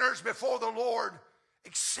and sinners before the Lord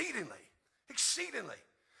exceedingly. Exceedingly.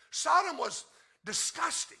 Sodom was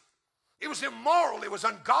disgusting. It was immoral. It was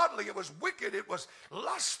ungodly. It was wicked. It was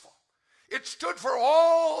lustful. It stood for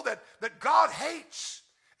all that God hates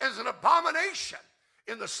as an abomination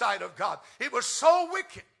in the sight of God. It was so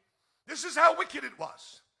wicked. This is how wicked it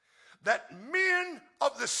was. That men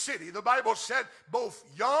of the city, the Bible said, both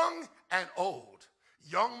young and old,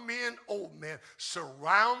 young men, old men,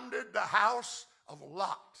 surrounded the house of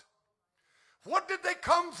Lot. What did they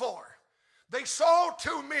come for? They saw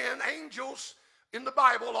two men, angels in the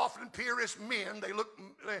Bible often appear as men. They look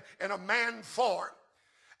in a man form.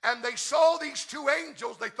 And they saw these two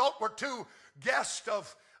angels they thought were two guests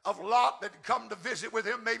of Lot that had come to visit with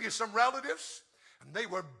him, maybe some relatives. And they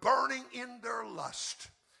were burning in their lust.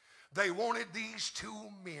 They wanted these two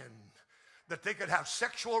men that they could have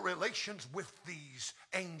sexual relations with these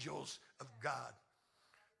angels of God.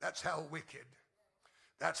 That's how wicked.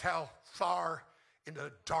 That's how far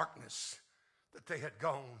into darkness that they had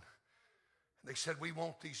gone. And they said, we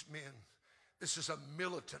want these men. This is a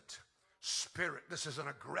militant spirit. This is an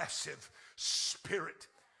aggressive spirit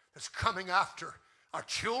that's coming after our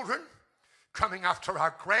children, coming after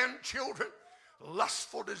our grandchildren.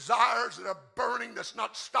 Lustful desires that are burning, that's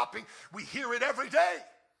not stopping. We hear it every day.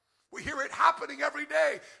 We hear it happening every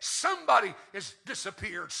day. Somebody has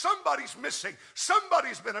disappeared. Somebody's missing.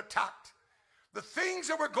 Somebody's been attacked. The things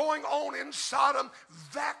that were going on in Sodom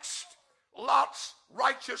vexed Lot's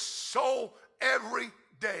righteous soul every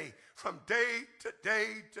day. From day to day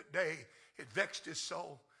to day, it vexed his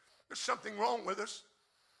soul. There's something wrong with us.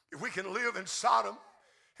 If we can live in Sodom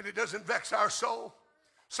and it doesn't vex our soul,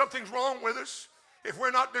 something's wrong with us. If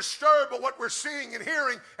we're not disturbed by what we're seeing and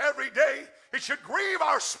hearing every day, it should grieve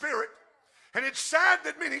our spirit. And it's sad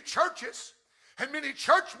that many churches and many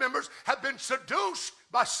church members have been seduced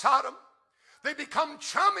by Sodom. They become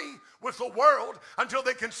chummy with the world until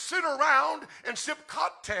they can sit around and sip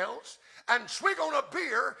cocktails and swig on a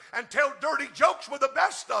beer and tell dirty jokes with the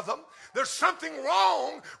best of them. There's something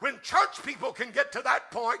wrong when church people can get to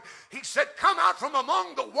that point. He said, come out from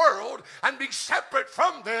among the world and be separate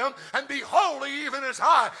from them and be holy even as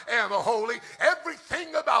I am holy.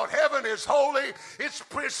 Everything about heaven is holy. It's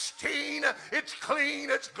pristine. It's clean.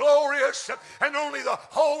 It's glorious. And only the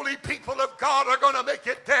holy people of God are going to make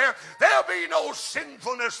it there. There'll be no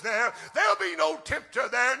sinfulness there. There'll be no tempter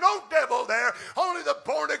there. No devil there. Only the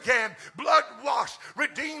born again, blood-washed,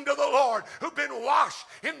 redeemed of the Lord, who've been washed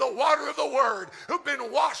in the water of the Word, who've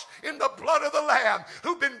been washed in the blood of the Lamb,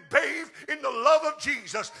 who've been bathed in the love of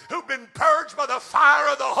Jesus, who've been purged by the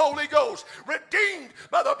fire of the Holy Ghost, redeemed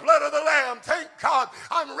by the blood of the Lamb. Thank God.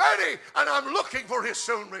 I'm ready and I'm looking for His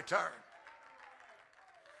soon return.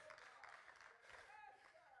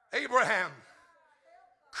 Abraham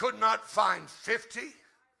could not find 50.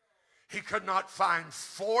 He could not find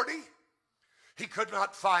 40. He could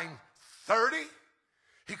not find 30.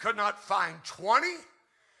 He could not find 20.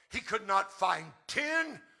 He could not find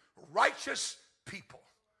 10 righteous people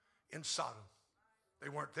in Sodom. They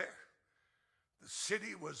weren't there. The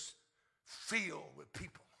city was filled with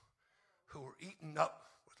people who were eaten up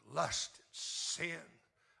with lust and sin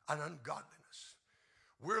and ungodliness.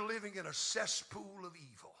 We're living in a cesspool of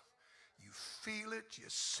evil. You feel it, you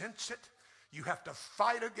sense it. You have to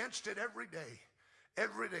fight against it every day.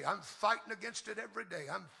 Every day. I'm fighting against it every day.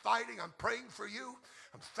 I'm fighting. I'm praying for you.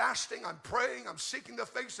 I'm fasting. I'm praying. I'm seeking the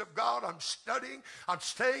face of God. I'm studying. I'm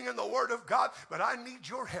staying in the Word of God. But I need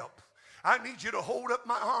your help. I need you to hold up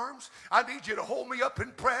my arms. I need you to hold me up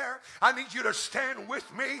in prayer. I need you to stand with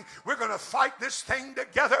me. We're going to fight this thing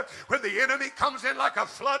together. When the enemy comes in like a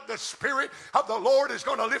flood, the Spirit of the Lord is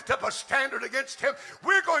going to lift up a standard against him.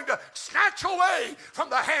 We're going to snatch away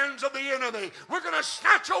from the hands of the enemy. We're going to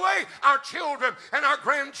snatch away our children and our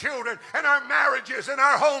grandchildren and our marriages and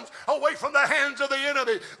our homes away from the hands of the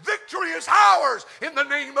enemy. Victory is ours in the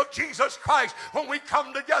name of Jesus Christ. When we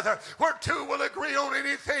come together, where two will agree on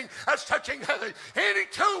anything that's touching heaven, any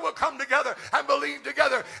two will come together and believe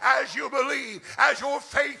together. As you believe, as your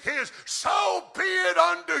faith is, so be it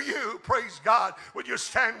unto you. Praise God. Would you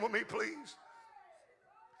stand with me, please?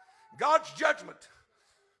 God's judgment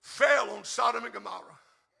fell on Sodom and Gomorrah.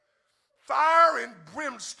 Fire and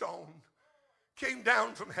brimstone came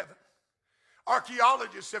down from heaven.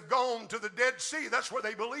 Archaeologists have gone to the Dead Sea. That's where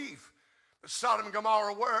they believe that Sodom and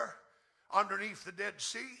Gomorrah were, underneath the Dead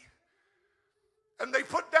Sea. And they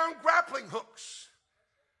put down grappling hooks.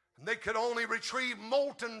 And they could only retrieve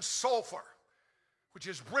molten sulfur, which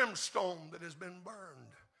is brimstone that has been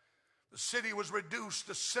burned. The city was reduced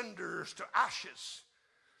to cinders, to ashes.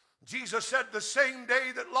 Jesus said the same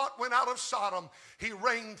day that Lot went out of Sodom, he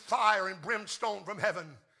rained fire and brimstone from heaven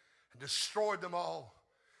and destroyed them all.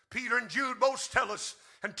 Peter and Jude both tell us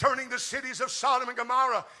and turning the cities of Sodom and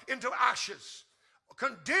Gomorrah into ashes.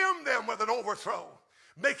 Condemn them with an overthrow,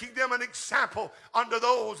 making them an example unto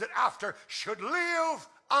those that after should live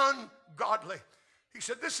ungodly. He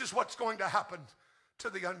said, this is what's going to happen to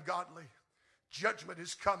the ungodly. Judgment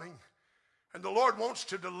is coming, and the Lord wants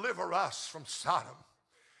to deliver us from Sodom.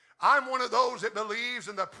 I'm one of those that believes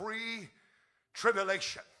in the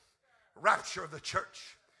pre-tribulation rapture of the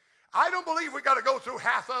church. I don't believe we got to go through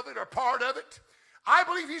half of it or part of it. I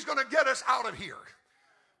believe he's going to get us out of here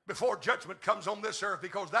before judgment comes on this earth,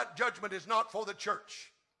 because that judgment is not for the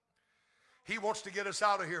church. He wants to get us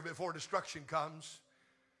out of here before destruction comes,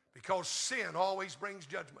 because sin always brings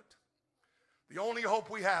judgment. The only hope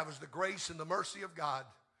we have is the grace and the mercy of God.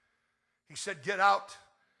 He said, get out,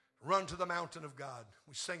 run to the mountain of God.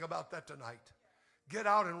 We sing about that tonight. Get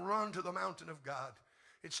out and run to the mountain of God.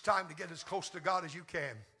 It's time to get as close to God as you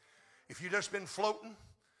can. If you've just been floating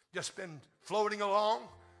along,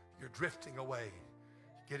 you're drifting away,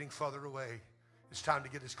 getting further away. It's time to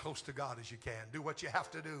get as close to God as you can. Do what you have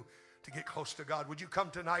to do to get close to God. Would you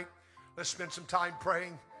come tonight? Let's spend some time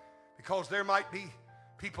praying, because there might be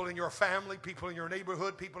people in your family, people in your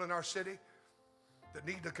neighborhood, people in our city that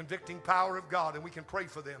need the convicting power of God, and we can pray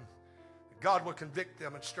for them. God will convict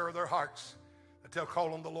them and stir their hearts, that they'll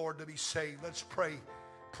call on the Lord to be saved. Let's pray.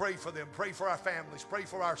 Pray for them. Pray for our families. Pray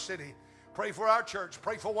for our city. Pray for our church.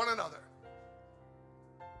 Pray for one another.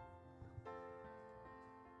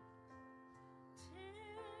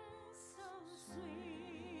 Tis so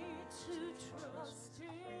sweet to trust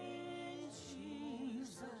in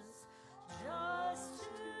Jesus, just to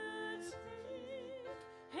take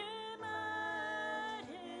him at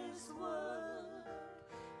his word,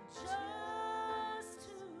 just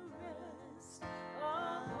to rest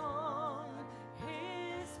upon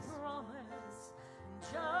his promise,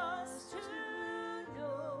 just to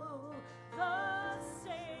know thus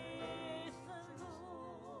saith the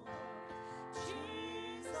Lord.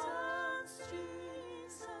 Jesus,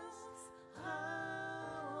 Jesus,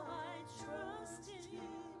 how I trust in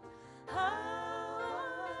him, how I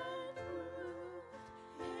proved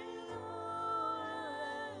him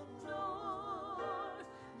o'er and o'er.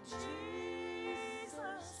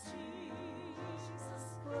 Jesus, Jesus,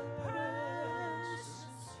 precious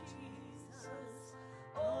Jesus,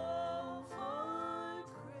 oh, for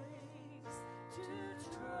grace to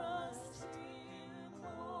trust him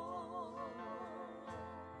more.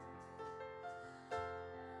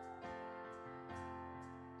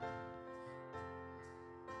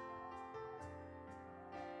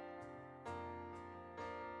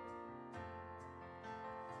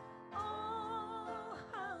 Oh,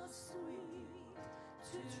 how sweet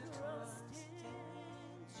to trust